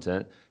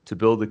content, to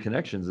build the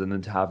connections, and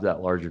then to have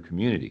that larger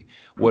community.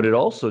 What Mm. it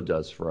also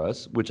does for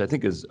us, which I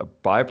think is a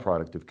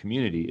byproduct of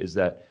community, is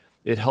that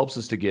it helps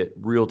us to get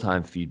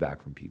real-time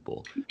feedback from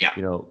people. Yeah.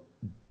 You know,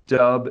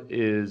 Dub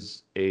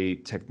is a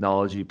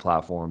technology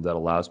platform that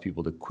allows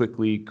people to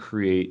quickly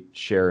create,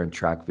 share, and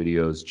track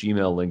videos,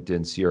 Gmail,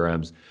 LinkedIn,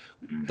 CRMs.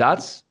 Mm.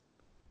 That's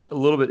a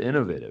little bit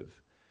innovative.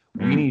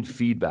 We Mm. need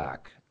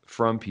feedback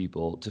from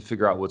people to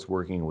figure out what's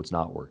working and what's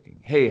not working.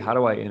 Hey, how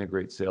do I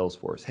integrate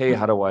Salesforce? Hey,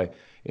 how do I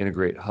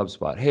integrate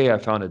HubSpot? Hey, I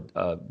found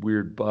a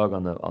weird bug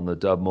on the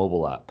Dub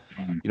mobile app.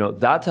 Mm.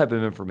 That type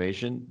of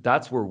information,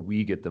 that's where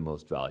we get the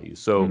most value.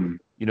 So, Mm.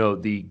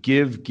 the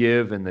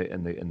give and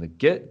the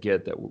get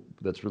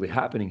that's really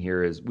happening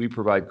here is we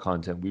provide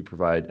content, we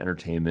provide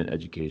entertainment,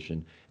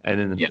 education,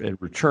 and Yeah. in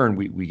return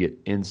we get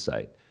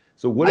insight.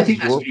 So what I is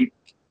think that's your really,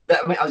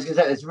 I mean, I was going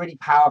to say it's really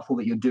powerful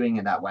that you're doing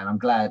it that way, and I'm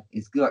glad.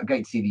 It's great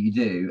to see that you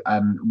do.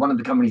 One of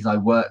the companies I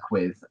work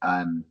with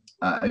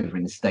over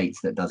in the States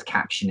that does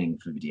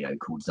captioning for video,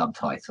 called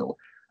Subtitle.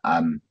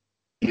 Um,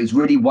 it was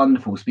really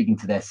wonderful speaking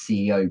to their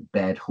CEO,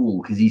 Baird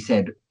Hall, because he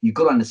said, "You've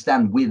got to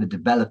understand, we're the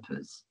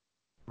developers,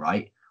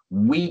 right?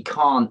 We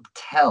can't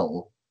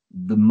tell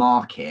the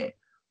market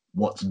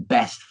what's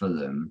best for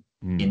them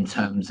Mm, in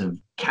terms of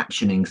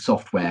captioning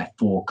software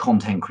for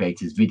content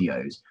creators'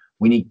 videos.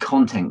 We need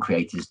content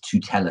creators to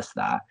tell us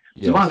that."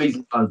 So one of the yes.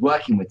 reasons I was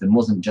working with them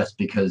wasn't just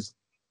because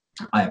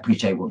I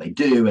appreciate what they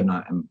do, and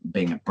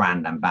being a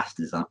brand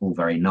ambassador is all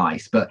very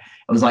nice, but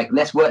I was like,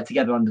 let's work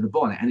together under the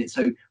bonnet. And it's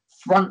so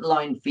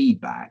frontline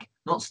feedback,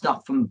 not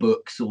stuff from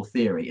books or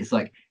theory. It's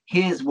like,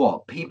 here's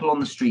what people on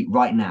the street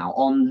right now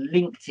on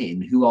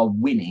LinkedIn who are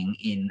winning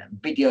in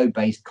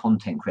video-based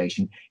content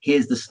creation,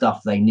 here's the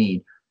stuff they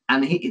need.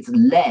 And it's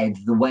led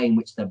the way in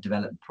which they've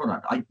developed the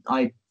product.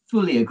 I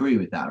fully agree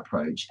with that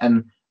approach.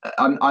 And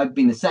I've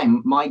been the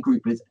same. My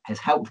group has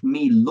helped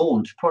me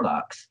launch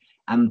products,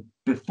 and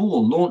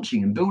before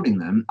launching and building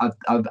them,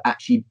 I've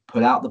actually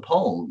put out the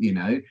poll.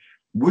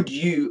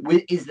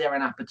 Is there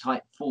an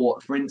appetite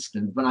for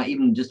instance, when I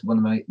even just one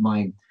of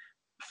my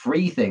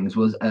free things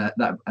was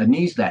that a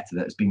newsletter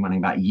that's been running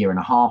about a year and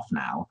a half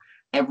now.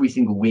 Every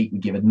single week, we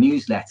give a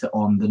newsletter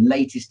on the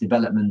latest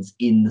developments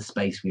in the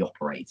space we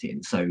operate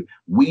in. So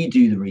we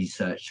do the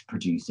research to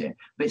produce it.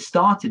 But it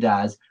started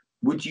as,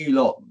 would you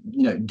lot,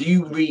 do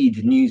you read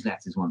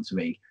newsletters once a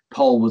week?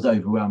 Poll was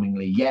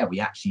overwhelmingly, yeah,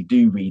 we actually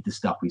do read the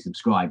stuff we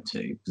subscribe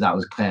to, because that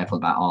was careful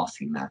about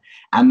asking that.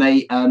 And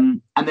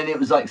then it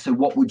was like, so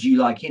what would you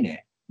like in it?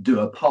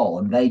 Do a poll,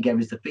 and they gave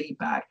us the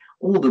feedback.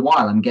 All the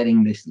while, I'm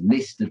getting this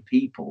list of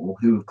people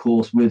who, of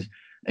course, would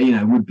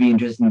be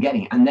interested in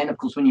getting it. And then, of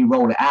course, when you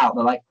roll it out,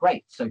 they're like,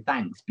 great, so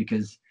thanks,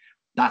 because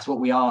that's what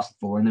we asked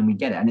for, and then we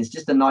get it. And it's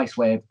just a nice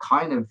way of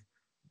kind of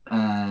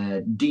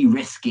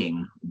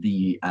de-risking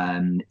the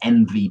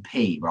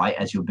MVP, right,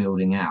 as you're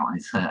building out.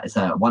 It's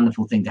a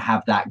wonderful thing to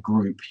have that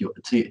group.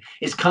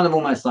 It's kind of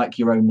almost like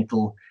your own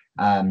little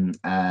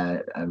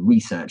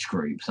research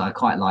group. So I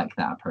quite like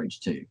that approach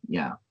too.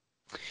 Yeah.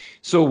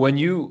 So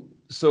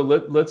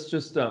let's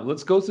just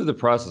let's go through the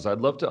process.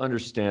 I'd love to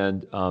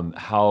understand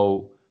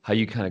how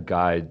you kind of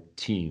guide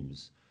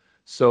teams.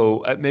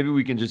 So maybe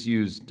we can just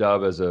use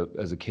Dub as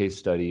a case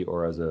study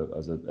or as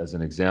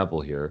an example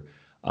here.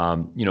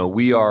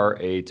 We are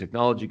a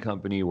technology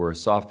company. We're a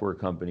software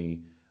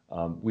company.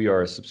 We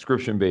are a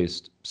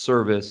subscription-based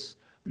service.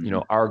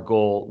 our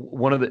goal,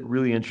 one of the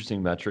really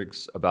interesting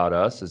metrics about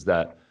us is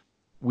that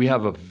we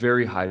have a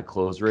very high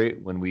close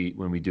rate when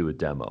we do a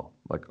demo.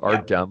 Like our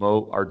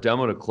demo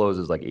to close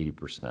is like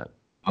 80%.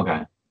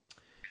 Okay.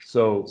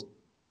 So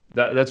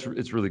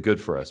it's really good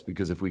for us,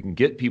 because if we can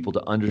get people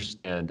to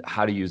understand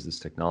how to use this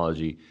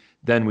technology,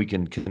 then we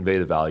can convey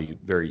the value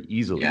very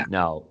easily. Yeah.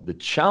 Now, the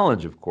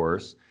challenge, of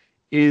course,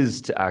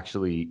 is to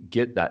actually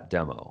get that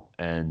demo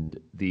and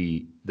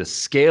the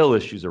scale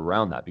issues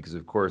around that, because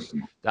of course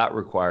that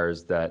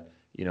requires that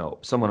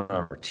someone on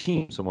our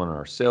team, someone on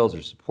our sales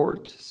or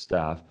support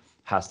staff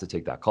has to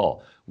take that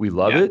call. We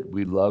love it.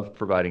 We love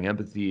providing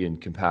empathy and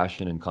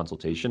compassion and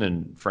consultation,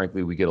 and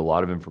frankly, we get a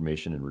lot of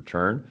information in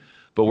return.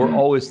 But we're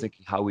always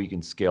thinking how we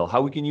can scale,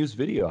 how we can use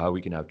video, how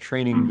we can have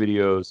training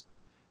videos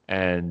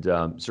and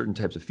certain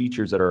types of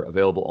features that are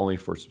available only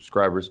for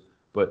subscribers.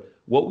 But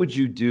what would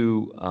you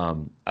do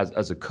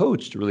as a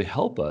coach to really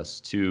help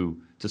us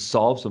to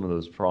solve some of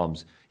those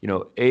problems?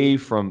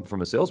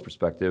 From a sales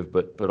perspective,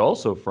 but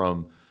also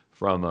from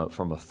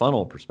a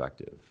funnel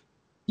perspective.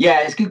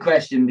 Yeah, it's a good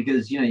question,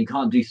 because you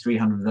can't do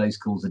 300 of those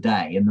calls a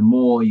day, and the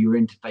more you're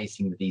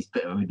interfacing with these,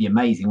 it would be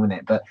amazing, wouldn't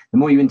it? But the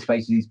more you interface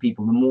with these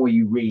people, the more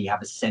you really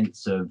have a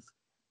sense of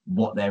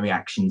what their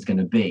reaction is going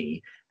to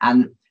be,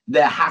 and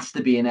there has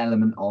to be an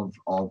element of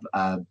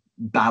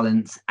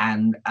balance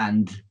and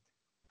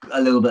a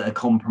little bit of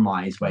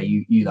compromise, where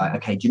you like,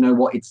 okay, do you know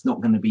what? It's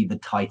not going to be the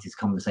tightest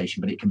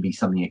conversation, but it can be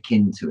something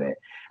akin to it.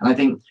 And I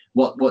think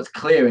what's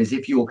clear is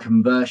if your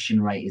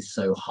conversion rate is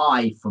so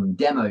high from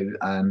demo,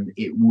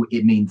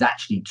 it means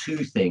actually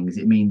two things.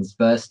 It means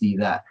firstly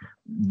that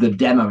the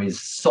demo is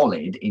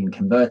solid in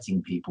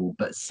converting people,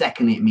 but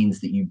secondly, it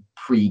means that you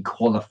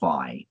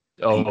pre-qualify.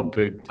 Oh,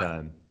 big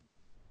time.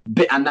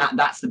 And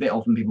that's the bit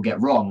often people get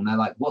wrong. And they're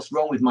like, what's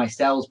wrong with my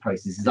sales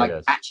process? It's like,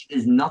 actually,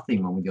 there's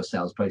nothing wrong with your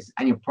sales process,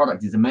 and your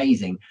product is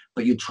amazing,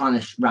 but you're trying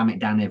to ram it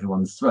down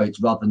everyone's throats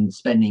rather than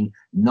spending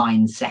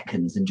 9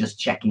 seconds and just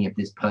checking if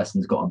this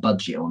person's got a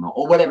budget or not,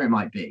 or whatever it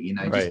might be,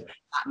 just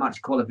that much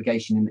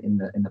qualification in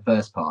the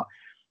first part.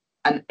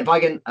 And if I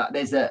can,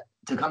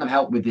 to kind of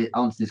help with the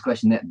answer to this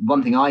question, that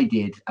one thing I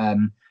did,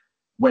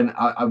 when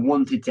I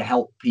wanted to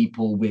help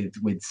people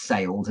with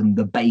sales and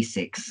the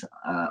basics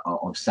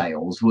of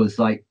sales, was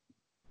like,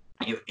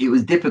 it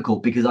was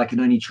difficult because I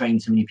could only train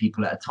so many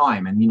people at a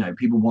time. And,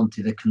 people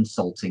wanted a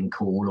consulting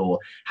call or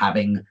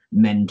having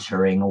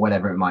mentoring or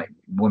whatever it might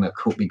want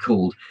to be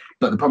called.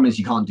 But the problem is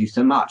you can't do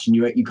so much, and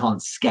you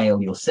can't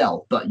scale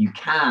yourself, but you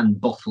can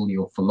bottle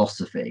your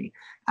philosophy.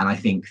 And I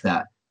think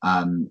that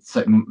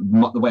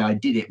the way I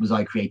did it was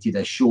I created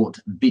a short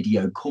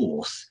video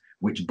course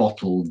which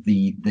bottled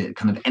the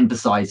kind of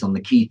emphasize on the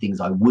key things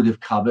I would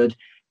have covered.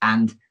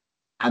 And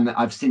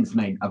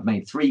I've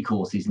made 3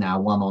 courses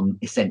now, one on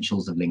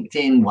essentials of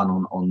LinkedIn, one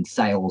on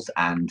sales,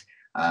 and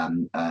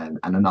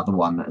another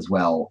one as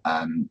well,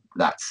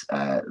 that's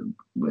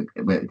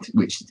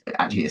which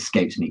actually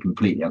escapes me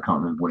completely. I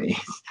can't remember what it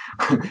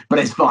is, but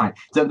it's fine.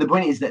 So the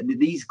point is that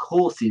these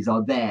courses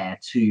are there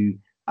to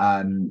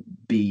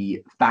be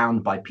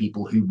found by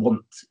people who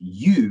want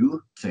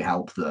you to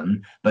help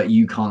them, but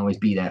you can't always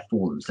be there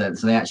for them. So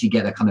they actually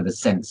get a kind of a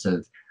sense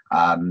of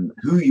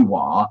who you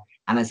are,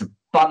 and as a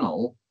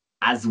funnel,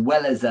 as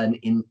well as an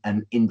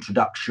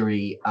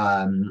introductory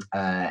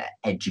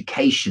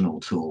educational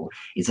tool.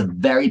 It's a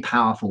very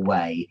powerful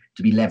way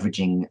to be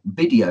leveraging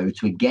video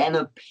to again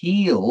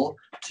appeal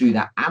to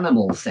that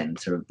animal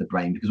center of the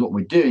brain, because what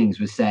we're doing is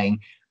we're saying,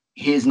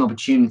 here's an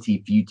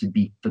opportunity for you to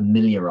be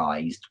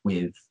familiarized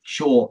with,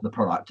 sure, the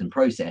product and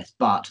process,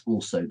 but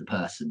also the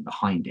person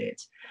behind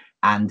it.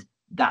 And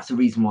that's the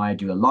reason why I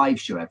do a live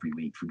show every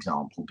week, for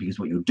example, because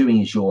what you're doing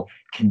is you're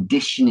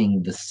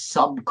conditioning the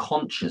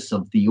subconscious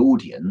of the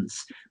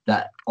audience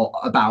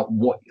about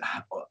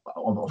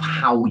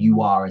how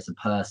you are as a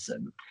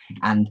person.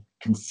 And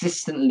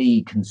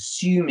consistently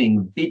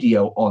consuming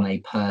video on a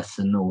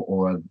person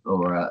or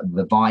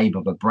the vibe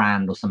of a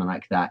brand or something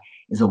like that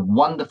is a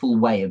wonderful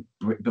way of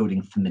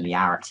building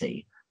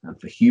familiarity. And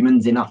for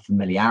humans, enough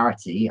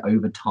familiarity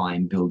over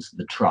time builds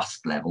the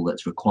trust level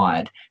that's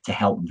required to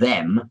help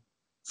them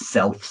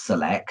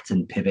self-select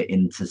and pivot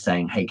into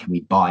saying, hey, can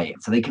we buy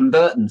it? So they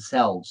convert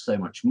themselves so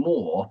much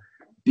more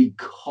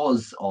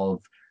because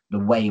of the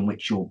way in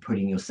which you're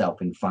putting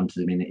yourself in front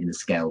of them in a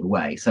scaled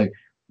way. So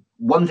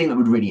one thing that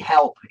would really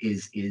help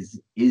is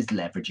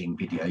leveraging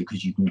video,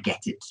 because you can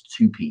get it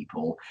to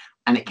people,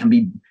 and it can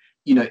be,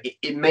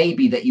 it may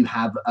be that you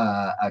have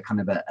a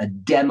kind of a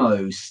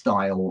demo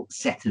style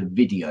set of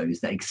videos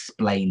that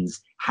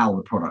explains how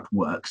the product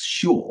works,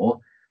 sure.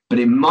 But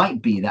it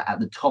might be that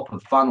at the top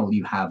of funnel,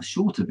 you have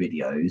shorter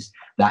videos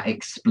that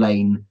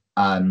explain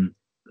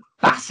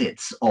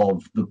facets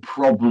of the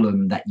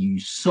problem that you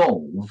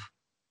solve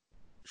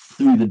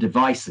through the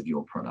device of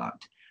your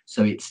product.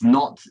 So it's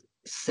not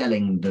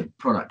selling the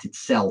product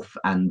itself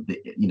and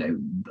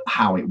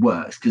how it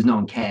works, because no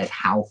one cares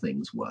how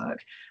things work.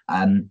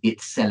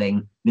 It's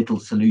selling little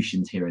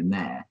solutions here and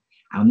there.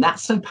 And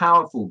that's so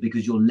powerful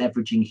because you're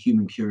leveraging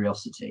human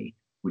curiosity.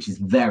 which is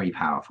very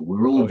powerful.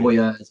 We're all Oh,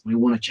 yeah. voyeurs. We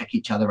want to check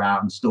each other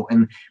out and stalk.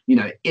 And, you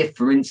know, if,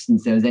 for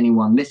instance, there was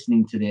anyone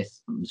listening to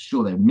this, I'm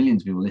sure there are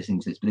millions of people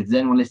listening to this, but if there's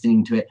anyone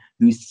listening to it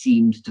who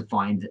seems to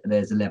find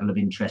there's a level of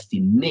interest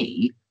in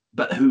me,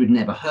 but who had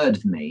never heard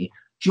of me,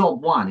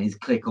 job one is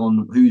click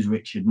on Who's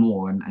Richard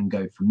Moore and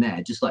go from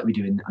there, just like we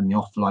do in the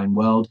offline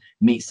world.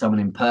 Meet someone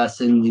in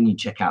person, then you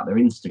check out their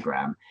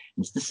Instagram.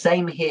 It's the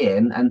same here.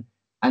 And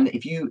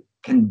if you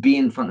can be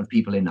in front of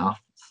people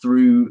enough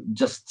through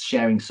just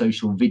sharing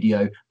social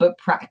video, but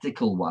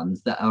practical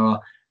ones that are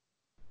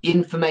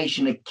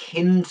information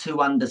akin to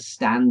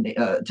understanding,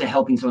 to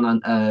helping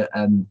someone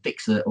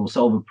fix or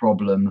solve a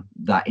problem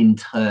that in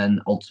turn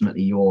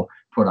ultimately your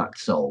product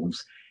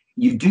solves,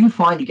 you do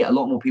find you get a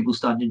lot more people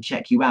starting to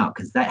check you out,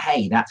 because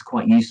that's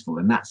quite useful.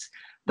 And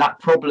that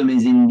problem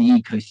is in the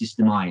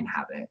ecosystem I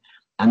inhabit,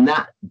 and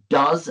that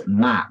does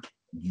map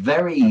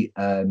very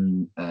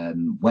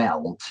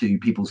well to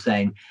people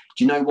saying,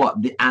 do you know what,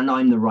 and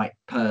I'm the right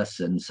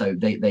person. So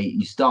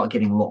you start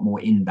getting a lot more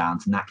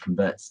inbounds, and that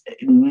converts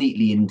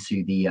neatly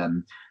into the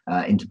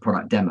into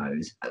product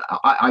demos.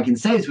 I can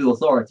say this with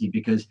authority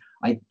because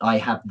I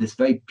have this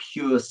very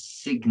pure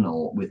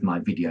signal with my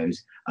videos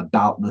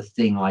about the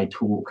thing I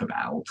talk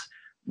about,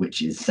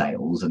 which is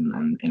sales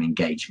and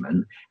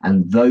engagement,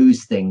 and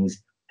those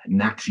things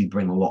naturally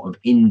bring a lot of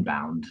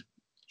inbound,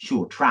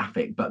 sure,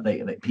 traffic, but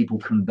they people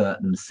convert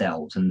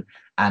themselves,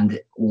 and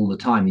all the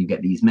time you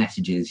get these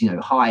messages, you know,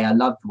 hi, I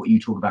love what you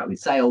talk about with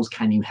sales,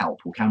 can you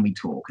help, or can we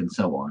talk, and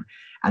so on.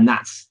 And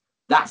that's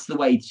the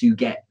way to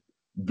get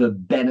the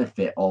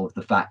benefit of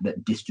the fact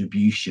that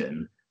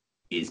distribution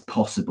is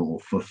possible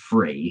for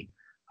free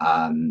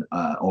on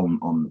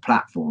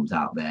platforms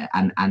out there,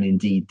 and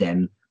indeed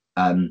then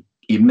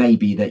it may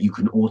be that you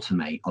can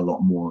automate a lot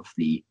more of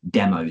the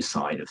demo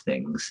side of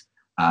things,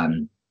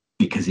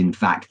 because in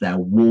fact they're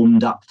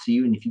warmed up to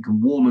you. And if you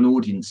can warm an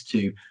audience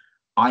to,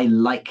 I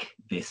like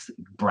this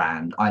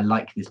brand, I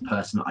like this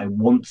person, I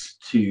want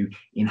to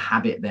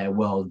inhabit their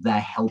world, they're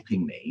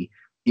helping me,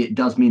 it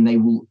does mean they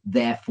will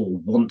therefore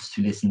want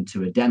to listen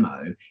to a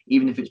demo,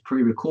 even if it's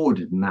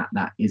pre-recorded. And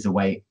that is a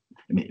way.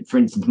 I mean, for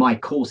instance, my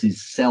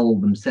courses sell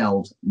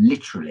themselves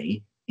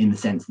literally, in the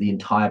sense the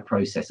entire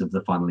process of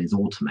the funnel is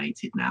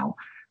automated now.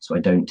 So I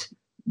don't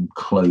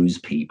close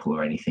people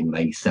or anything.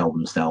 They sell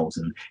themselves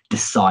and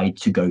decide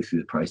to go through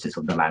the process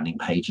of the landing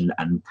page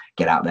and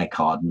get out their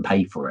card and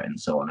pay for it, and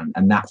so on.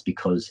 And that's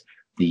because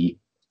the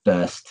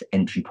first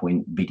entry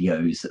point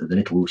videos, the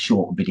little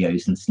short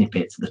videos and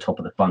snippets at the top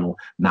of the funnel,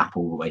 map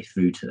all the way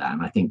through to that.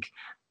 And I think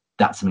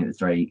that's something that's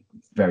very,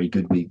 very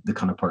good with the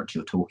kind of product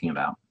you're talking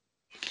about.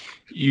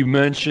 You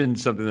mentioned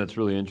something that's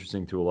really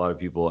interesting to a lot of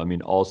people. I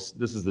mean,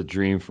 this is the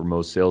dream for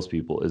most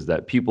salespeople, is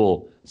that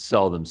people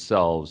sell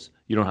themselves.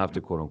 You don't have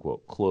to, quote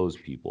unquote, close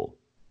people.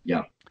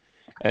 Yeah.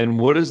 And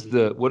what is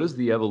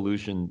the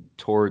evolution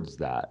towards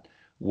that?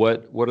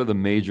 What are the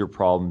major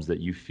problems that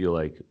you feel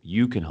like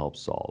you can help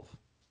solve?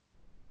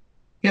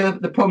 Yeah,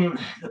 the problem,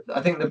 I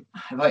think,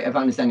 if I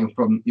understand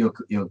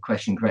your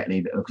question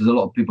correctly, because a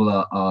lot of people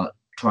are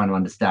trying to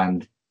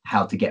understand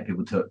how to get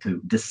people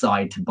to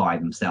decide to buy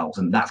themselves,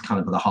 and that's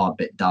kind of the hard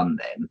bit done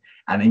then.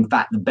 And in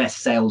fact, the best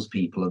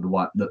salespeople are the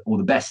one or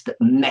the best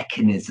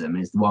mechanism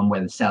is the one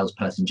where the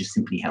salesperson just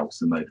simply helps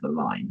them over the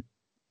line.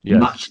 Yes.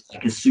 Much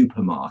like a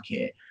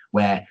supermarket,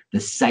 where the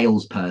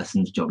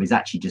salesperson's job is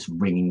actually just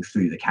ringing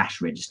through the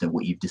cash register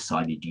what you've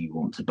decided you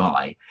want to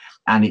buy.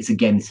 And it's,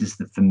 again, this is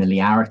the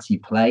familiarity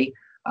play.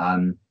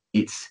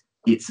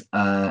 It's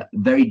a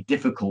very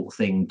difficult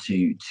thing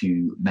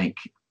to make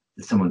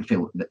someone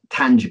feel that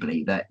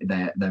tangibly that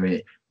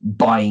they're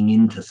buying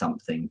into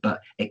something, but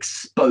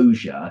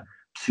exposure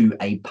to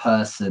a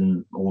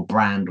person or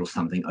brand or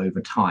something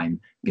over time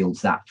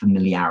builds that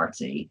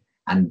familiarity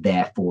and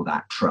therefore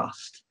that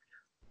trust.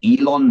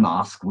 Elon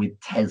Musk with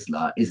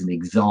Tesla is an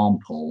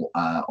example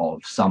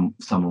of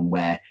someone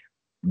where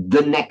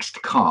the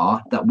next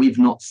car that we've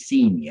not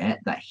seen yet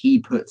that he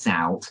puts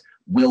out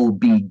will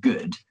be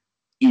good,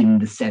 in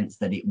the sense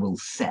that it will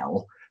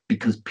sell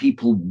because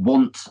people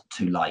want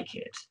to like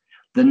it.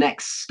 The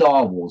next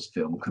Star Wars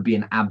film could be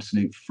an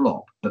absolute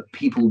flop, but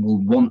people will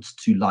want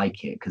to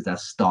like it because they're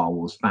Star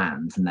Wars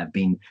fans and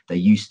they're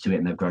used to it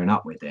and they've grown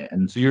up with it.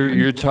 And so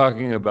you're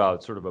talking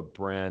about sort of a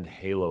brand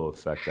halo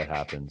effect that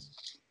happens.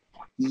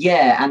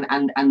 Yeah,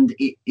 and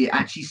it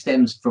actually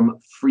stems from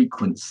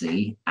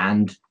frequency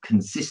and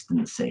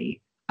consistency.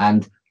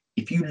 And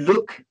if you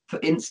look, for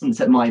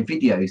instance, at my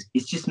videos,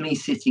 it's just me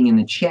sitting in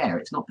a chair.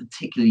 It's not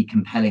particularly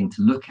compelling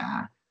to look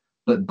at,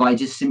 but by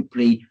just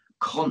simply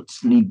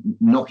constantly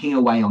knocking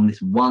away on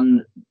this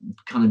one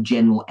kind of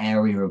general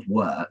area of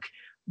work,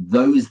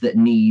 those that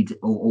need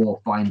or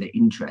find it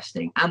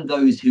interesting, and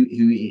those who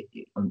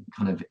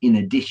kind of in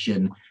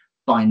addition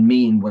find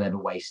me in whatever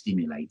way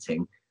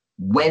stimulating,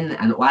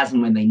 as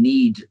and when they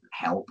need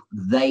help,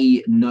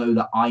 they know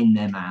that I'm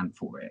their man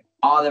for it.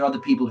 Are there other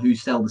people who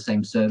sell the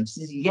same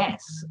services?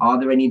 Yes. Are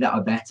there any that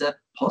are better?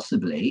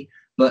 Possibly.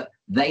 But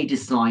they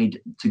decide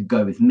to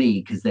go with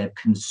me because they're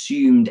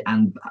consumed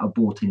and are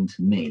bought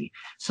into me.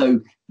 So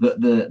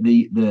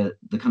the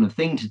kind of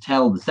thing to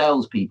tell the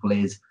salespeople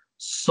is,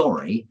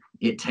 sorry,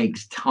 it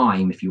takes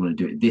time if you want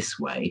to do it this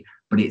way,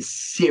 but it's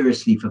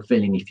seriously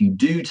fulfilling if you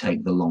do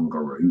take the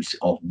longer route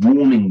of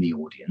warming the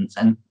audience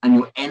and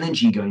your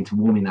energy going to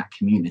warming that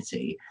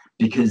community,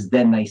 because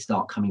then they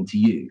start coming to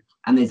you.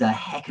 And there's a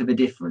heck of a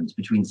difference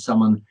between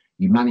someone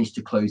you manage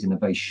to close in a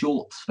very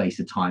short space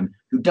of time,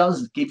 who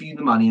does give you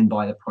the money and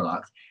buy the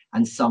product,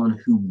 and someone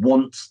who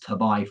wants to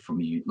buy from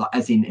you, like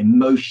as in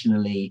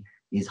emotionally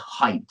is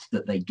hyped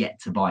that they get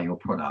to buy your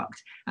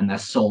product, and they're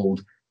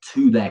sold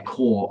to their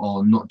core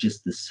on not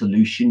just the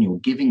solution you're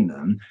giving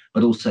them,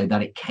 but also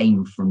that it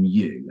came from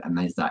you. And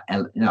there's that,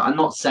 I'm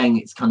not saying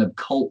it's kind of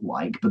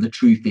cult-like, but the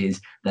truth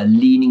is they're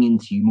leaning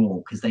into you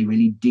more because they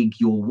really dig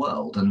your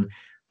world. And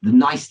the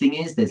nice thing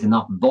is there's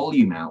enough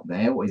volume out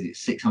there. What is it,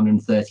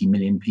 630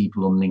 million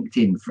people on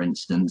LinkedIn, for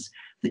instance,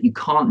 that you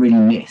can't really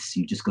miss.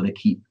 You just got to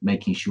keep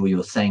making sure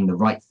you're saying the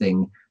right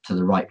thing to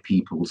the right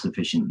people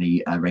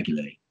sufficiently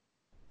regularly.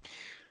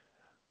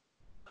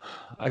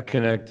 I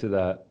connect to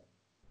that.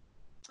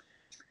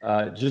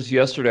 Just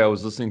yesterday, I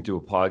was listening to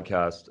a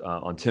podcast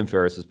on Tim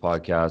Ferriss's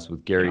podcast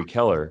with Gary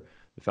Keller,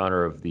 the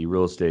founder of the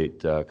real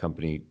estate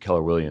company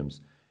Keller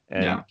Williams.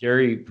 And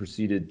Gary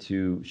proceeded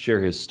to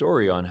share his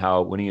story on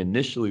how when he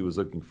initially was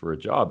looking for a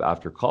job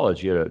after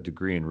college, he had a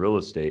degree in real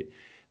estate,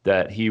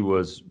 that he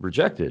was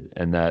rejected.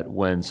 And that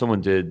when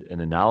someone did an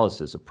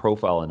analysis, a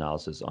profile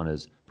analysis on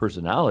his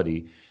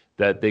personality,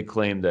 that they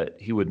claimed that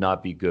he would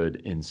not be good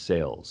in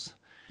sales.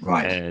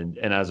 Right. And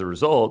as a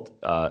result,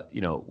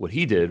 what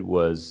he did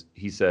was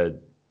he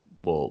said,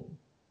 well,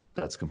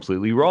 that's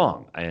completely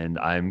wrong. And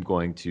I'm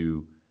going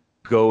to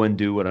go and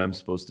do what I'm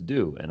supposed to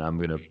do. And I'm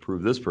going to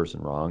prove this person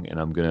wrong. And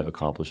I'm going to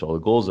accomplish all the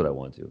goals that I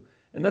want to.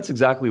 And that's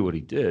exactly what he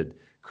did,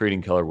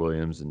 creating Keller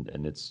Williams.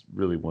 And it's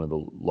really one of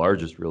the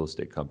largest real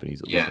estate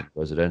companies, at least on the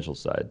residential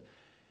side.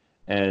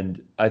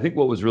 And I think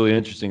what was really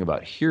interesting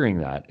about hearing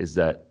that is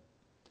that,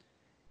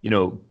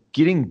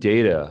 getting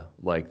data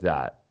like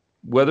that,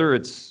 whether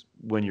it's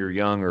when you're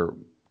young or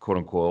quote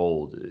unquote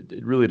old,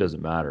 it really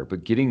doesn't matter.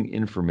 But getting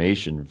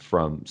information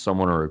from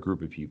someone or a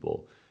group of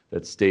people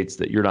that states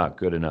that you're not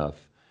good enough,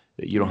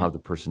 that you don't have the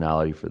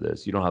personality for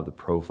this, you don't have the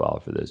profile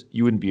for this,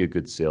 you wouldn't be a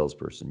good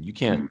salesperson, you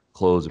can't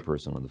close a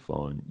person on the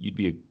phone, you'd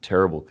be a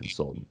terrible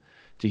consultant.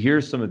 To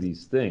hear some of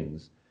these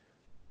things,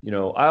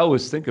 I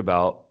always think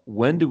about,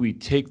 when do we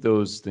take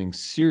those things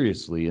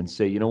seriously and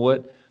say, you know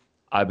what,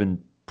 I've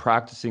been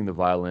practicing the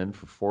violin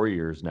for 4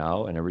 years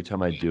now, and every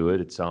time I do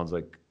it, it sounds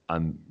like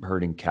I'm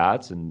hurting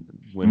cats and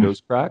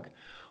windows crack?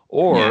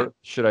 Or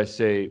should I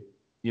say,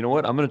 you know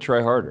what, I'm going to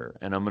try harder,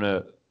 and I'm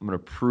going to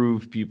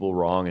prove people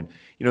wrong. And,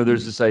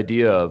 there's this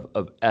idea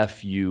of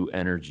FU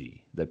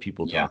energy that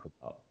people talk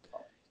about.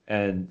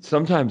 And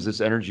sometimes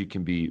this energy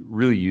can be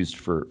really used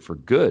for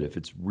good if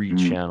it's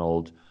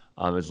rechanneled,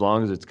 as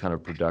long as it's kind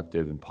of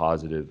productive and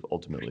positive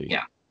ultimately.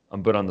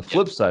 But on the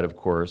flip side, of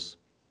course,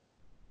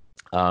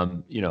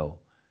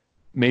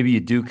 maybe you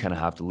do kind of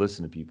have to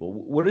listen to people.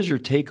 What is your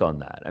take on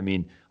that? I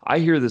mean, I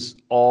hear this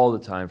all the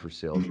time for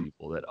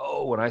salespeople that,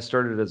 when I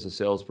started as a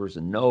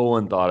salesperson, no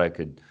one thought I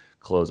could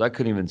close. I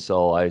couldn't even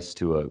sell ice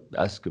to a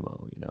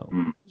Eskimo,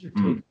 What's your take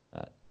on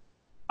that?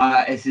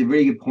 It's a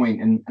really good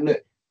point. And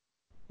look,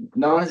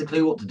 no one has a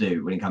clue what to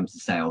do when it comes to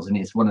sales. And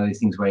it's one of those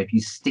things where if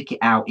you stick it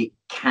out, it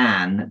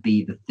can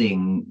be the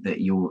thing that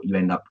you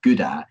end up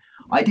good at.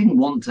 I didn't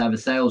want to have a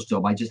sales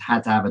job. I just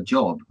had to have a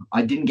job.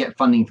 I didn't get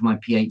funding for my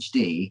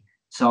PhD.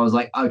 So I was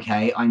like,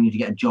 okay, I need to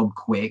get a job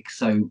quick.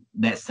 So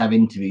let's have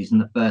interviews.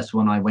 And the first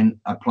one I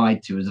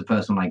applied to was the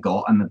first one I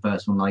got. And the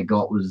first one I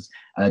got was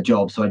a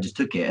job. So I just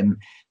took it.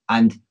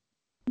 And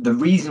the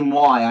reason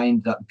why I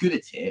ended up good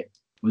at it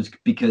was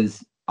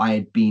because I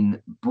had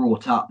been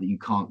brought up that you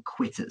can't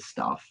quit at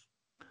stuff.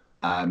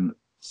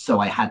 So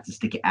I had to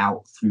stick it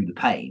out through the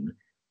pain.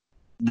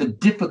 The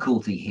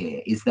difficulty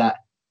here is that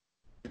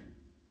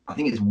I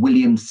think it's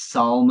William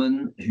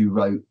Salmon who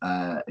wrote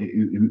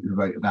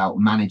about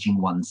managing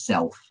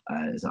oneself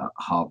as a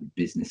Harvard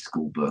Business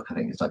School book. I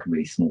think it's like a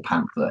really small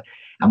pamphlet.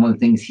 And one of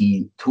the things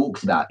he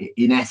talks about,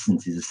 in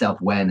essence, is a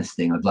self-awareness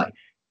thing of like,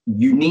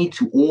 you need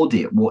to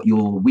audit what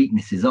your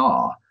weaknesses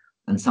are.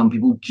 And some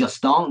people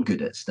just aren't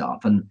good at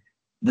stuff. And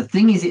the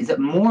thing is, it's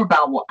more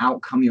about what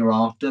outcome you're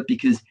after,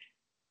 because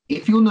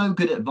if you're no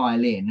good at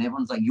violin,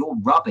 everyone's like, you're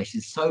rubbish,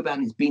 it's so bad,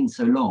 it's been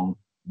so long,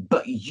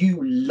 but you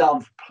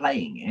love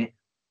playing it,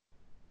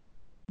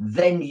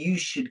 then you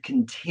should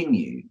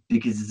continue,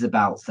 because it's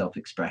about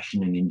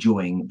self-expression and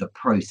enjoying the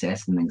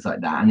process and things like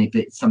that. And if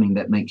it's something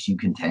that makes you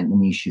content,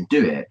 then you should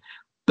do it.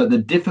 But the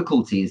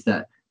difficulty is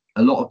that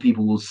a lot of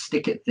people will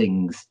stick at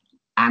things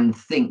and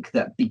think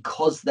that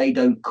because they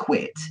don't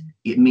quit,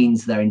 it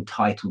means they're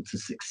entitled to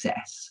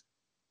success.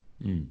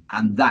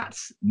 And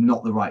that's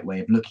not the right way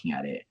of looking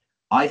at it.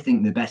 I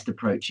think the best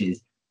approach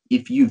is,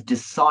 if you've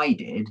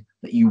decided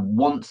that you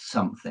want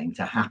something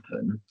to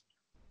happen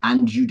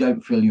and you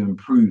don't feel you're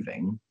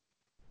improving,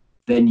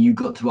 then you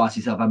got to ask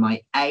yourself, am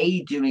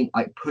I doing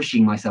like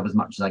pushing myself as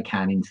much as I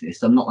can into this?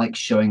 So I'm not like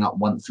showing up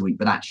once a week,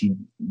 but actually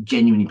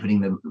genuinely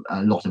putting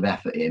a lot of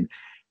effort in.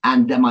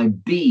 And am I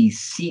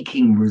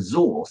seeking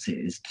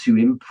resources to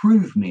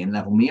improve me and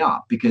level me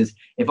up? Because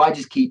if I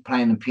just keep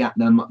playing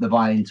the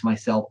violin to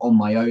myself on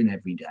my own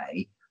every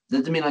day, that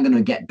doesn't mean I'm going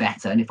to get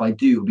better. And if I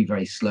do, it'll be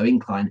very slow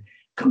incline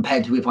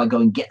compared to if I go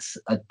and get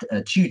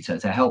a tutor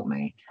to help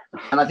me.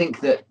 And I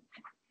think that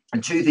the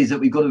truth is that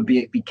we've got to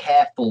be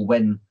careful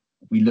when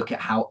we look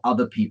at how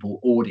other people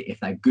audit if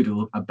they're good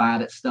or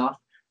bad at stuff.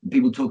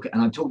 People talk,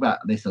 and I talk about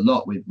this a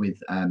lot with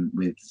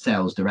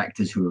sales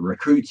directors who are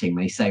recruiting.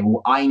 They say,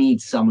 well, I need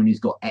someone who's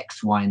got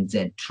X, Y, and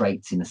Z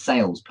traits in a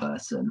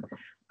salesperson.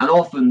 And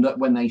often that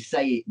when they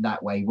say it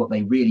that way, what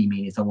they really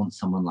mean is I want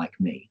someone like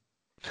me.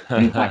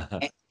 And in fact,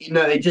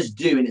 they just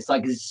do. And it's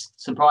like, it's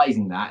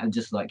surprising that, and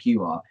just like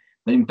you are.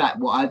 But in fact,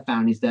 what I've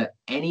found is that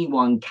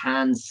anyone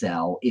can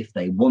sell if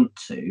they want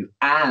to,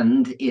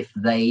 and if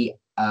they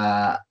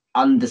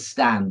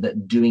understand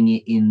that doing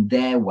it in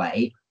their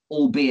way,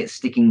 albeit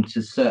staying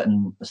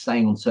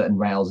on certain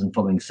rails and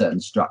following certain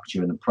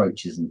structure and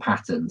approaches and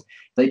patterns,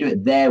 if they do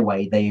it their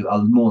way, they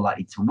are more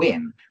likely to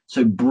win.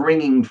 So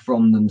bringing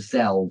from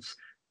themselves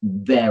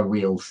their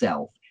real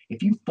self.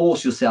 If you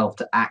force yourself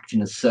to act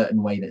in a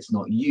certain way that's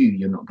not you,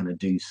 you're not going to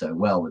do so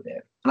well with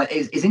it.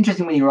 It's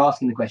interesting when you were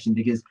asking the question,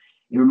 because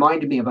it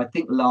reminded me of, I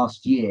think,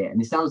 last year,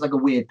 and it sounds like a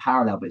weird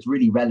parallel, but it's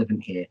really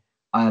relevant here.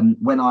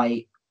 When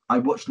I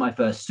watched my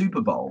first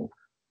Super Bowl,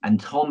 and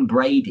Tom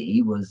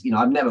Brady was,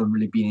 I've never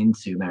really been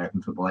into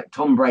American football. Like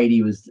Tom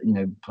Brady was,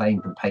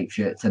 playing for the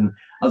Patriots, and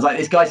I was like,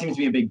 this guy seems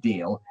to be a big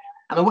deal.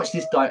 And I watched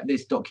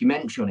this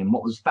documentary on him.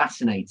 What was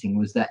fascinating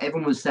was that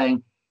everyone was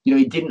saying,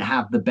 he didn't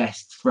have the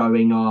best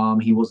throwing arm.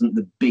 He wasn't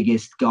the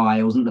biggest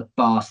guy. Wasn't the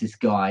fastest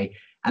guy.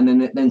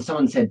 And then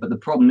someone said, but the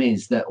problem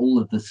is that all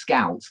of the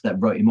scouts that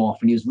wrote him off,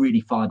 and he was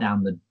really far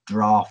down the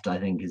draft, I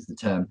think is the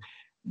term,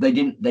 they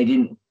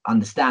didn't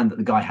understand that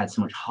the guy had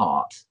so much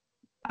heart.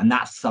 And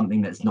that's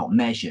something that's not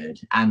measured.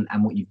 And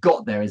what you've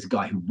got there is a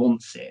guy who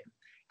wants it.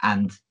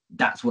 And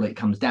that's what it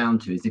comes down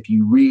to, is if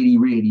you really,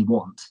 really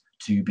want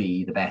to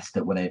be the best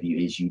at whatever it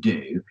is you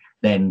do,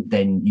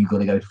 then you've got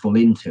to go full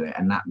into it.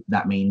 And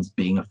that means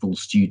being a full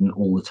student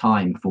all the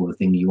time for the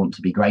thing you want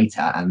to be great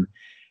at. And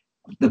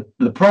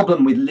the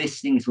problem with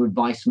listening to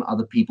advice from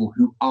other people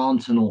who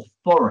aren't an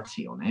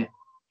authority on it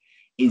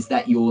is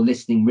that you're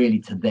listening really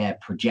to their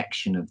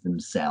projection of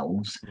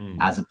themselves,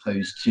 as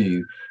opposed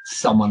to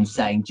someone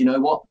saying, do you know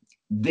what,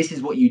 this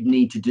is what you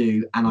need to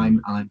do, and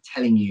I'm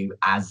telling you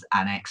as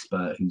an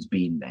expert who's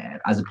been there,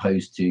 as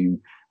opposed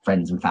to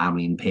friends and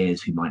family and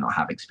peers who might not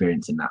have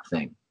experience in that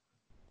thing.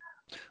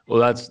 Well,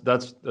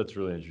 that's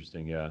really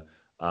interesting. Yeah.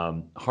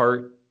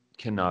 Heart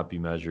cannot be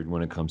measured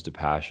when it comes to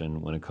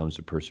passion, when it comes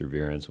to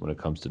perseverance, when it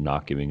comes to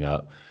not giving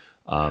up.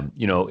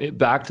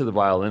 Back to the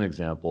violin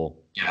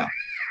example. Yeah.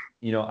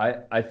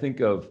 I think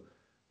of,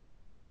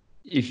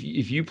 if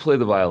you play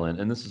the violin,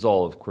 and this is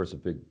all, of course, a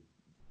big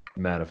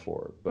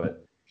metaphor,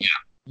 but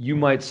you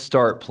might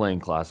start playing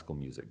classical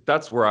music.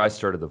 That's where I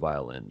started the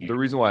violin. The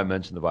reason why I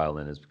mentioned the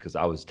violin is because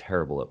I was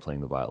terrible at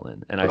playing the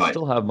violin, and I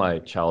still have my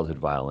childhood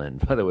violin,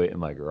 by the way, in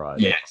my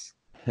garage. Yes.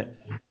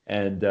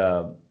 And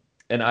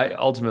I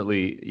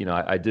ultimately,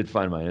 I did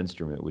find my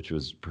instrument, which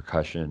was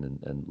percussion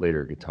and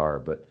later guitar.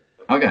 But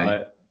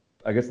okay,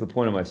 I guess the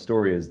point of my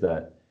story is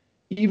that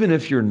even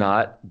if you're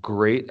not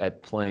great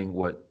at playing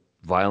what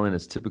violin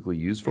is typically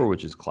used for,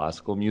 which is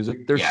classical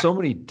music, there's so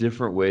many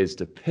different ways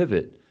to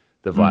pivot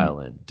the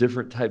violin,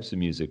 different types of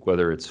music,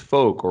 whether it's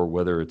folk or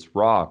whether it's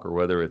rock or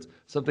whether it's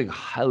something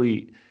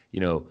highly,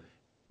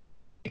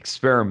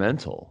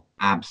 experimental.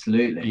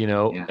 Absolutely.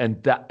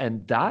 And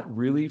that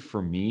really,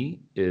 for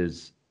me,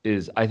 is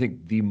I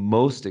think the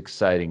most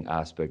exciting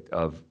aspect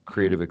of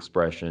creative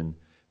expression,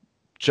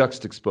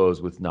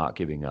 juxtaposed with not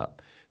giving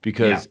up.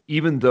 Because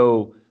even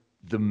though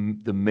the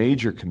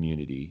major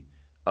community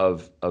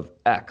of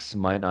X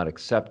might not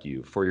accept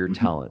you for your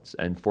talents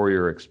and for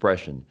your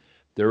expression,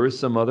 there is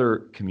some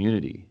other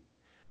community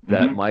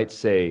that might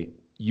say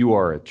you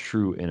are a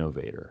true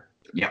innovator.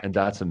 Yeah. And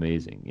that's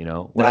amazing,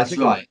 That's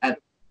right. And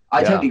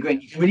I totally agree.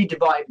 You can really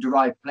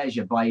derive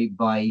pleasure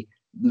by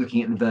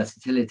looking at the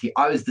versatility.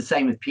 I was the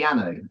same with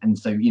piano. And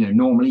so,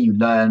 normally you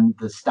learn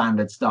the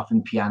standard stuff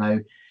in piano.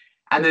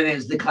 And then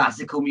there's the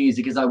classical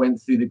music as I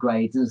went through the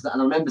grades. And I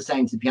remember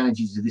saying to the piano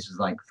teacher, this was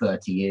like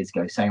 30 years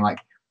ago, saying like,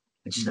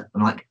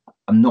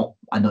 I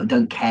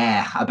don't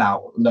care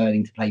about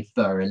learning to play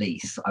Fur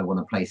Elise. I want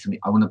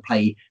to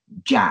play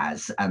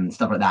jazz and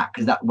stuff like that.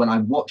 Because when I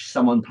watch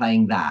someone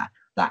playing that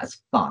is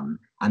fun.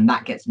 And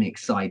that gets me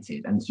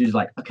excited. And she was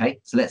like, okay,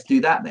 so let's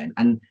do that then.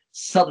 And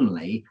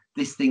suddenly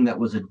this thing that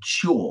was a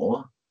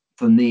chore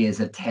for me as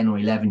a 10 or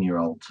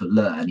 11-year-old to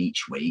learn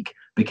each week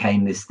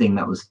became this thing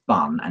that was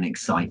fun and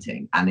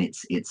exciting. And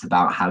it's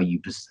about how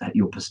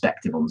your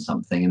perspective on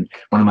something. And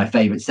one of my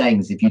favorite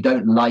sayings, if you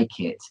don't like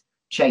it,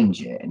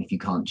 change it. And if you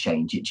can't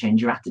change it,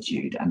 change your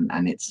attitude.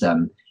 And it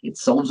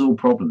solves all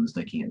problems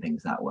looking at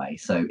things that way.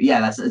 So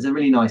yeah, it's a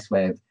really nice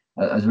way of,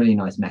 a really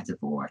nice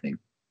metaphor, I think.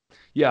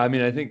 Yeah, I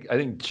mean, I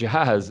think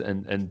jazz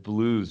and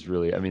blues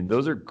really. I mean,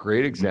 those are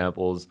great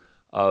examples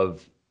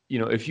of,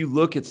 if you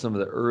look at some of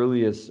the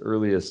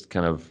earliest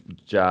kind of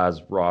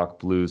jazz, rock,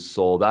 blues,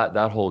 soul, that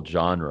whole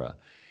genre,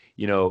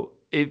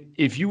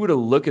 if you were to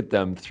look at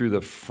them through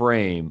the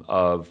frame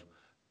of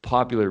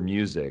popular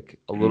music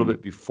a little Mm,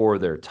 bit before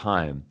their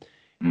time,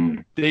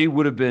 mm, they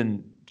would have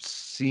been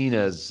seen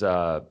as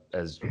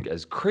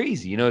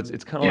crazy.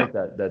 It's kind of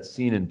yeah, like that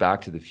scene in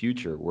Back to the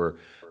Future where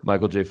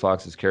Michael J.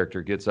 Fox's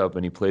character gets up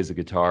and he plays the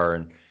guitar,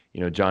 and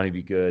Johnny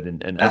Be Good,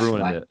 and that's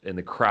everyone in right.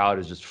 the crowd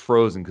is just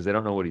frozen because they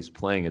don't know what he's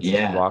playing. It's this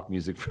Yeah, rock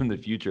music from the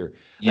future. I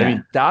yeah.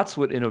 mean, that's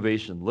what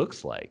innovation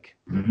looks like,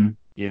 Hmm.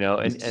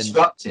 It's and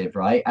disruptive,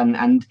 right?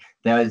 And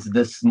there's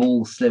the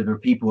small sliver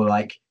of people who are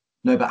like,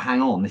 no, but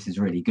hang on, this is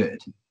really good,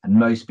 and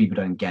most people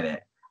don't get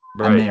it.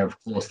 And right, there, of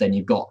course, then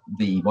you've got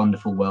the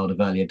wonderful world of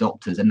early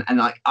adopters, and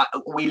like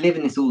we live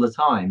in this all the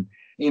time.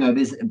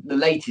 There's the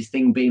latest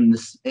thing being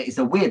this. It's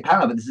a weird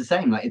parallel, but it's the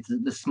same. Like it's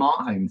the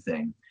smart home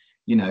thing.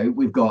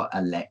 We've got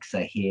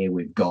Alexa here,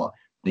 we've got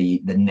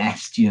the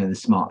Nest, the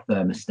smart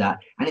thermostat,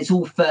 and it's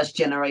all first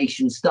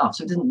generation stuff,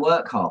 so it doesn't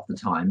work half the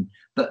time.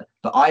 But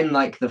I'm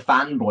like the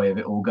fanboy of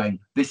it all, going,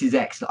 this is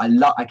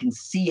excellent. I can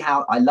see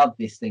how I love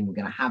this thing. We're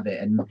gonna have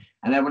it, and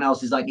everyone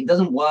else is like, it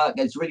doesn't work.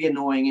 It's really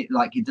annoying.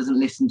 It doesn't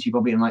listen to you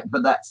properly. I'm like,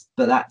 but that's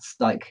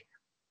like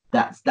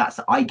that's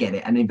I get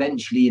it, and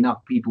eventually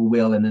enough people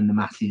will, and then the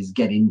masses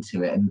get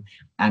into it,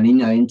 and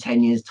in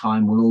 10 years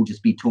time we'll all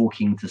just be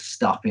talking to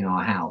stuff in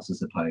our house, I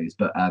suppose.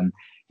 But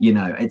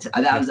it's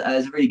that was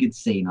a really good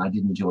scene. I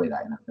did enjoy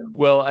that in that film.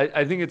 well,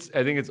 I think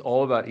it's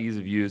all about ease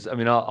of use. I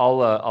mean,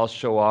 I'll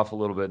show off a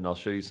little bit and I'll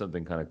show you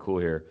something kind of cool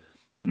here.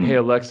 Hey Mm.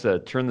 Alexa,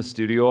 turn the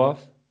studio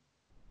off.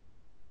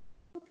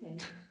 Okay.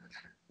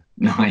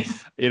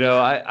 Nice.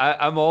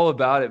 I'm all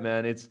about it,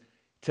 man.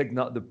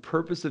 The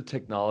purpose of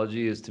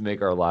technology is to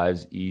make our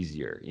lives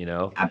easier.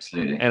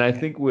 Absolutely. And I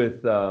think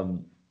with let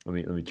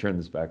me turn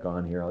this back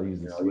on here. I'll use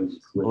the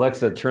switch.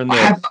 Alexa, turn I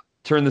the have,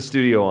 turn the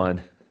studio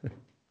on.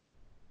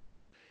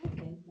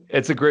 Okay.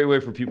 It's a great way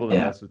for people to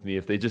yeah. mess with me.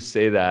 If they just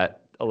say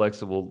that,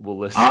 Alexa will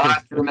listen. I'll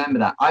have to remember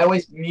that. I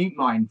always mute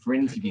mine for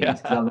interviews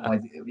because Yeah.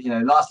 otherwise,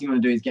 last thing you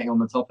want to do is getting on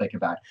the topic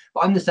about it.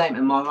 But I'm the same.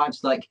 And my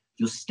wife's like,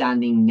 you're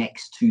standing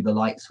next to the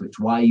light switch.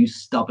 Why are you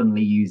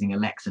stubbornly using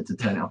Alexa to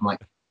turn it off? I'm like,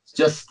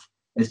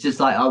 it's just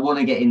like, I want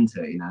to get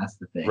into it. That's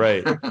the thing.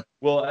 Right.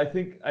 Well, I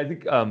think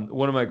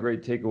one of my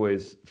great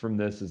takeaways from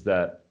this is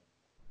that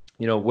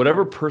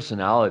whatever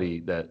personality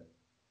that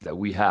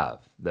we have,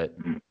 that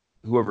Mm,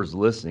 whoever's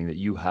listening, that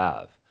you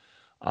have,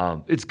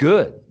 it's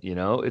good.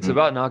 It's mm,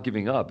 about not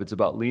giving up. It's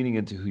about leaning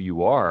into who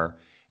you are,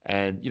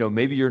 and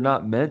maybe you're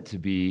not meant to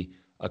be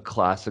a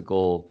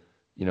classical,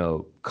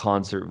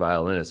 concert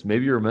violinist.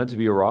 Maybe you're meant to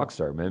be a rock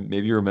star.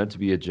 Maybe you're meant to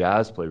be a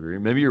jazz player.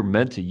 Maybe you're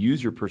meant to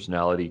use your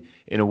personality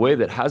in a way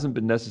that hasn't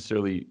been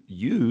necessarily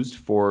used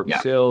for yeah.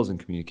 sales and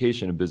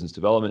communication and business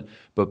development,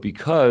 but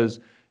because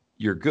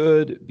you're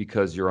good,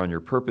 because you're on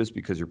your purpose,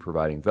 because you're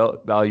providing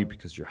value,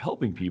 because you're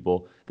helping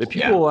people, that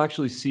people Yeah. will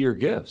actually see your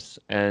gifts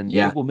and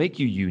Yeah. it will make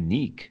you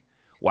unique.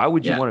 Why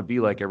would you Yeah. want to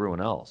be like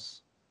everyone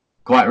else?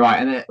 Quite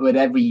right. And with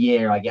every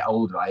year I get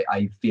older,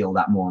 I feel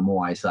that more and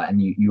more. It's like, and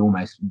you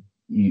almost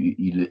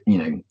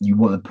you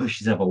want to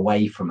push yourself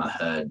away from a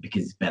herd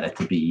because it's better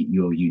to be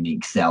your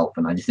unique self.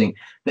 And I just think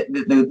that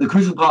the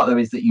crucial part though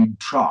is that you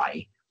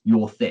try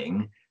your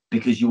thing,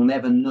 because you'll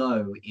never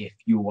know if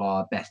you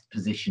are best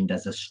positioned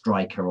as a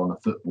striker on a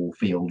football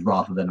field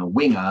rather than a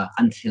winger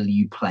until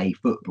you play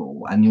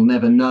football, and you'll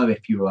never know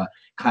if you're a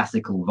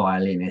classical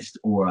violinist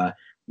or a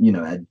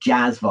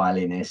jazz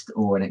violinist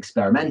or an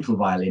experimental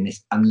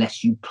violinist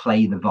unless you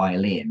play the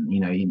violin.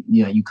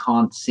 You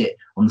can't sit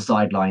on the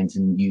sidelines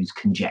and use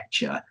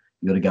conjecture.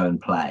 You got to go and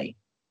play.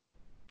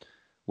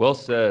 Well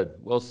said.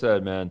 Well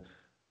said, man.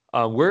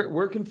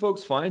 Where can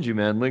folks find you,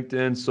 man?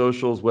 LinkedIn,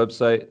 socials,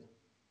 website?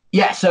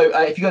 Yeah, so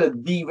if you go to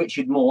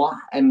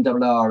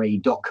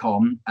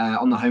therichardsmore.com,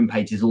 on the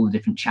homepage is all the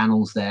different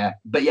channels there.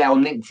 But yeah,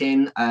 on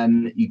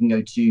LinkedIn, you can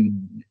go to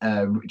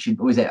Richard,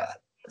 what is it,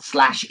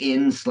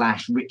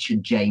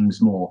 /in/Richard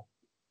James Moore,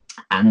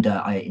 and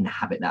I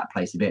inhabit that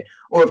place a bit.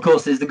 Or of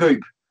course, there's the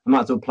group. I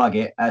might as well plug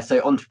it.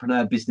 So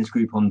Entrepreneur Business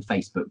Group on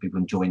Facebook. People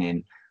can join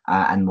in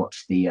and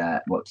watch the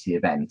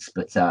events.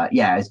 But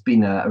yeah, it's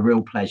been a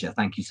real pleasure.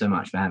 Thank you so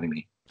much for having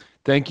me.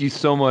 Thank you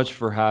so much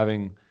for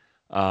having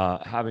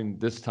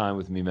this time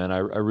with me, man. I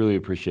really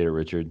appreciate it,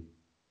 Richard.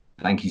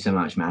 Thank you so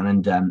much, man.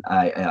 And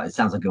it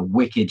sounds like a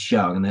wicked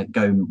show. I'm going to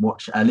go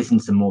watch, listen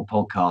to some more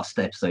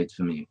podcast episodes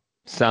from you.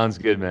 Sounds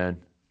good, man.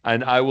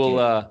 And I will.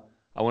 Cheers.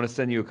 I want to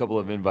send you a couple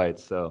of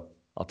invites, so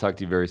I'll talk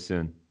to you very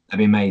soon. That'd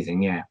be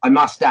amazing. Yeah, I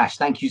must dash.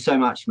 Thank you so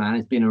much, man.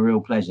 It's been a real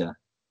pleasure.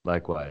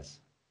 Likewise.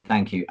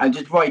 Thank you. And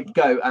just before I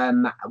go,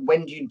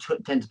 when do you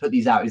tend to put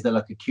these out? Is there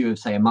like a queue of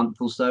say a month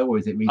or so, or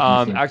is it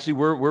reasonably soon? Actually,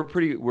 we're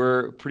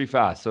pretty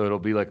fast, so it'll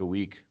be like a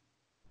week.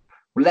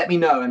 Well, let me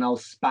know and I'll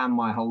spam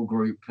my whole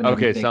group. And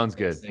Okay, everything. sounds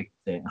good.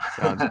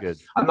 Sounds good.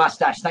 I must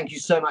dash. Thank you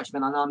so much,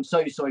 man. And I'm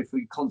so sorry for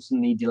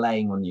constantly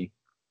delaying on you.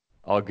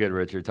 All good,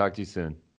 Richard. Talk to you soon.